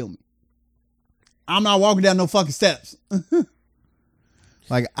trying to kill me. I'm not walking down no fucking steps.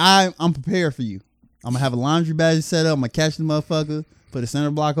 Like I'm prepared for you. I'm gonna have a laundry basket set up. I'm gonna catch the motherfucker, put a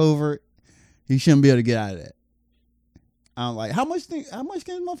center block over it. He shouldn't be able to get out of that. I'm like, how much can this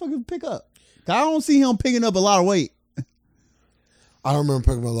motherfucker pick up? 'Cause I don't see him picking up a lot of weight. I don't remember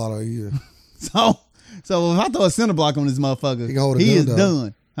picking up a lot of it either. So if I throw a center block on this motherfucker, He can hold a he gun, is though.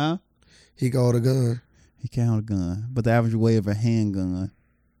 done. Huh? He can hold a gun. He can't hold a gun. But the average weight of a handgun,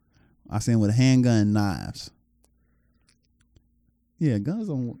 I seen with a handgun and knives. Yeah, guns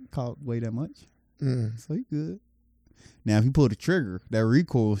don't weigh that much. So he good. Now, if he pull the trigger, that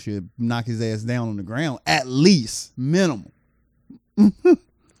recoil should knock his ass down on the ground, at least, minimum. I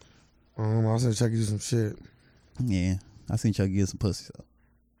said Chucky do some shit. Yeah, I seen Chucky get some pussy, so.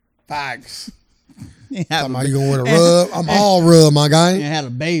 Facts. He Talking about you gonna wear a rub? I'm all rub, my guy. And had a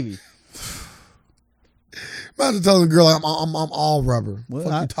baby. Imagine telling the girl I'm all rubber. Well,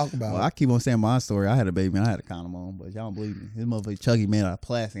 What you talking about? Well, I keep on saying my story. I had a baby and I had a condom on, but y'all don't believe me. This motherfucker Chucky made out of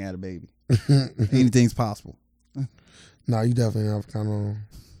plastic and had a baby. Anything's possible. No, you definitely have kind of.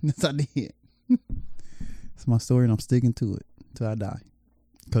 Yes, I did. It's my story and I'm sticking to it till I die.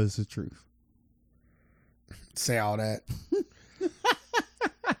 Because it's the truth. Say all that.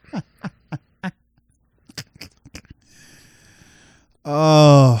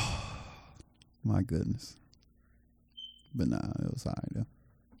 Oh, my goodness. But nah, it was all right though.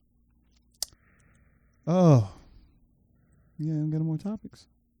 Oh. Yeah, I'm getting more topics.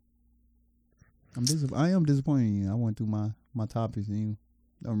 I am disappointed in you. I went through my topics and you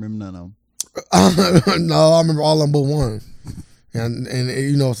don't remember none of them. No, I remember all of them but one. And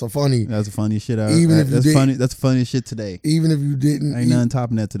you know, it's so funny. That's the funniest shit I Even if you that's did- funny. That's the funniest shit today. Even if you didn't, Ain't nothing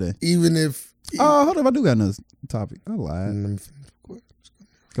topping that today. even if. Oh, hold up. I do got another topic. I lied. You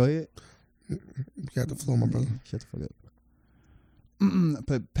Go ahead. got the flow, my brother. Shut the fuck up.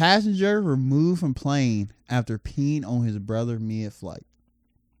 But passenger removed from plane after peeing on his brother mid-flight.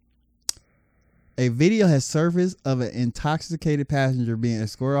 A video has surfaced of an intoxicated passenger being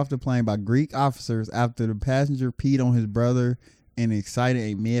escorted off the plane by Greek officers after the passenger peed on his brother and excited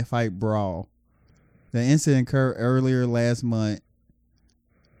a mid-flight brawl. The incident occurred earlier last month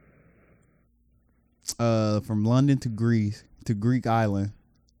from London to Greece to Greek island.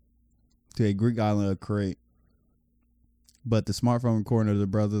 to a Greek island of Crete. But the smartphone recording of the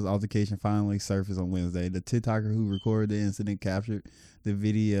brothers' altercation finally surfaced on Wednesday. The TikToker who recorded the incident captured the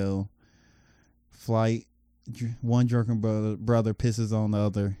video flight. One drunken brother pisses on the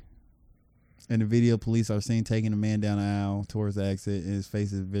other. In the video, police are seen taking the man down the aisle towards the exit, and his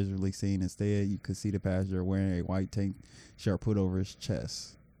face is visually seen. Instead, you could see the passenger wearing a white tank shirt put over his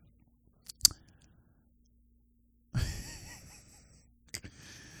chest.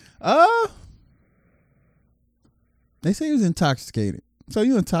 They say he was intoxicated. So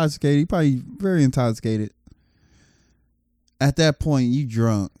you intoxicated. You probably very intoxicated. At that point, you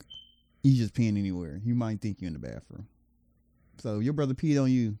drunk. You just peeing anywhere. You might think you're in the bathroom. So your brother peed on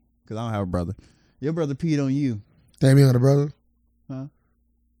you. Because I don't have a brother. Your brother peed on you. Damn, you ain't got a brother? Huh?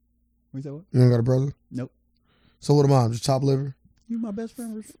 What you say what? You ain't got a brother? Nope. So what am I? I'm just top liver? You my best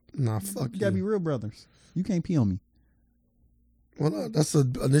friend. Nah, fuck you. You gotta be real brothers. You can't pee on me. Well, no, that's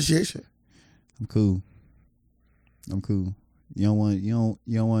an initiation. I'm cool. You don't want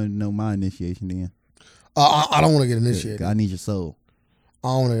to know my initiation then. I don't want to get initiated. I need your soul. I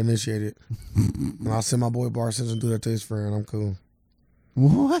don't want to initiate it. And I'll send my boy Bar Simpson do that to his friend. I'm cool.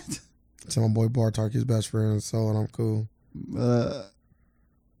 What? Send my boy Bar talk his best friend, so and I'm cool.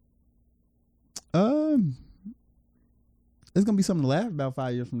 It's gonna be something to laugh about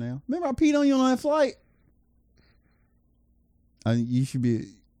 5 years from now. Remember I peed on you on that flight? You should be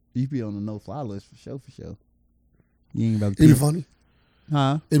on the no-fly list for sure. You ain't about to. It'd be funny.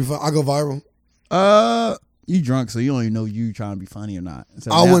 Huh? It'd be fun. I go viral. You drunk, so you don't even know you trying to be funny or not.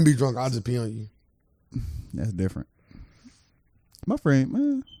 So I wouldn't be drunk. I'll just pee on you. That's different. My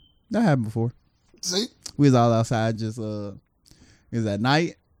friend, that happened before. See? We was all outside just it was at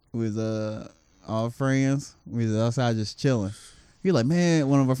night. We was all friends. We was outside just chilling. He like, man,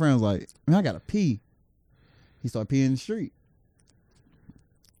 one of our friends was like, man, I gotta pee. He started peeing in the street.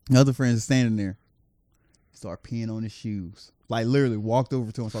 The other friends are standing there. He started peeing on his shoes. Like literally walked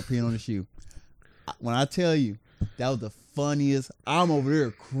over to him, started peeing on his shoe. When I tell you, that was the funniest. I'm over there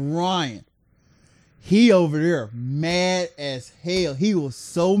crying. He over there mad as hell. He was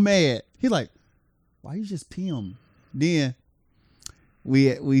so mad. He like, why you just pee on me? Then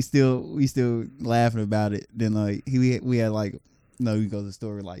we still laughing about it. Then like we had like, no, we go to the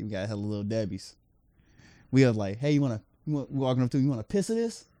store, like we got hella little Debbie's. We was like, hey, you wanna walking up to you wanna piss of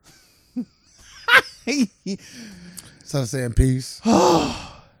this? Instead of saying peace.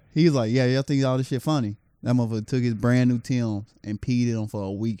 He was like, yeah, y'all think all this shit funny. That motherfucker took his brand new Tim's and peed in them for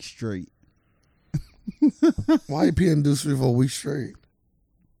a week straight. Why you peeing Deuce for a week straight?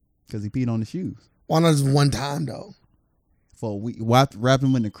 Because he peed on the shoes. Why not just one time though? For a week. Wrap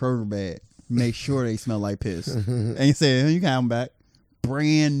them in the Kroger bag. Make sure they smell like piss. And he said, you can have them back.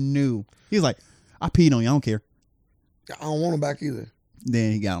 Brand new. He was like, I peed on you. I don't care. I don't want them back either.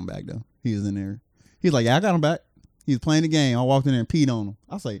 Then he got them back though. He was in there. He was like, yeah, I got them back. He was playing the game. I walked in there and peed on him.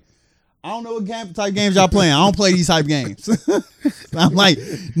 I was like, I don't know what type games y'all playing. I don't play these type games. I'm like,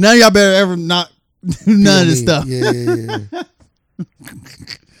 none of y'all better ever not do none of this stuff. Yeah.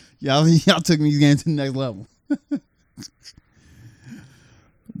 y'all took these games to the next level.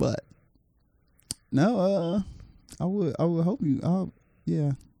 But no, I would hope you.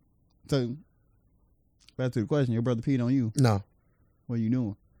 Yeah. So back to the question. Your brother peed on you. No. What are you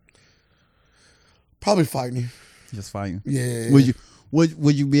doing? Probably fighting you. Just fighting. Yeah.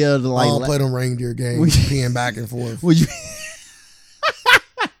 Would you be able to like? I don't play them reindeer games, peeing back and forth. Would you?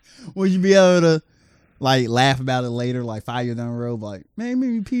 Would you be able to like laugh about it later, like 5 years down the road, like, man,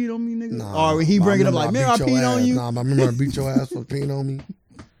 maybe you peed on me, nigga? Nah, or he bring it up like, man, I peed on you. Nah, I remember I beat your ass for peeing on me.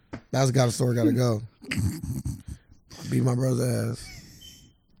 That's got a story, gotta go. I beat my brother's ass.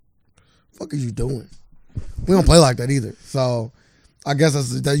 Fuck is you doing? We don't play like that either. So I guess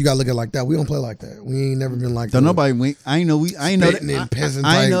that you gotta look at it like that. We don't play like that. We ain't never been like that. So nobody wink. I ain't know they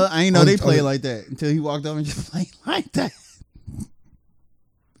play like that until he walked up and just played like that.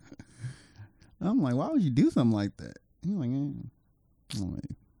 I'm like, why would you do something like that? He's like, I'm like,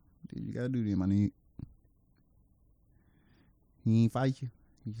 dude, you gotta do this, my nigga. He ain't fight you.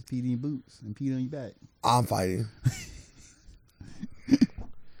 He just peed in your boots and peed on your back. I'm fighting.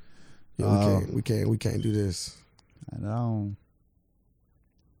 Yeah, we can't do this. I don't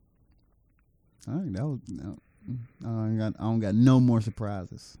think that was. I don't got no more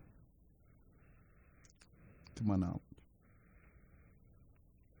surprises. To my knowledge,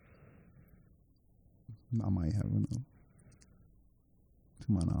 I might have another.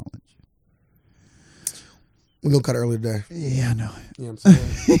 To my knowledge, we're gonna cut early today. Yeah, I know. You know what I'm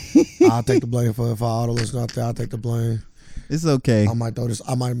saying? I'll take the blame for if all the listeners out there. I'll take the blame. It's okay. I might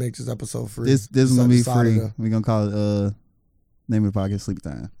make this episode free. This is gonna be free. We're gonna call it name of the podcast Sleep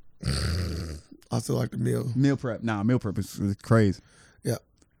Time. I still like the meal. Meal prep. Nah, meal prep is crazy. Yeah.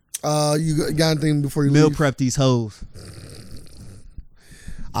 You got anything before you Meal leave? prep these hoes.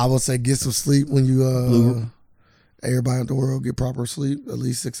 I would say get some sleep when you everybody in the world get proper sleep, at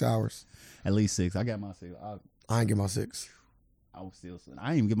least 6 hours. At least 6. I got my 6. I ain't get my 6. I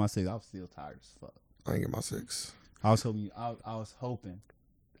didn't even get my 6. I was still tired as fuck. I ain't get my 6. I was hoping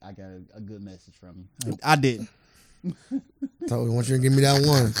I got a good message from you. I didn't. Told you, once you give me that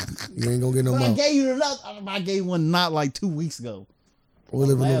one, you ain't gonna get no more. I gave one not like 2 weeks ago. We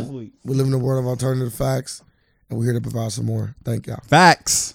live Last week. in the world of alternative facts, and we're here to provide some more. Thank y'all. Facts.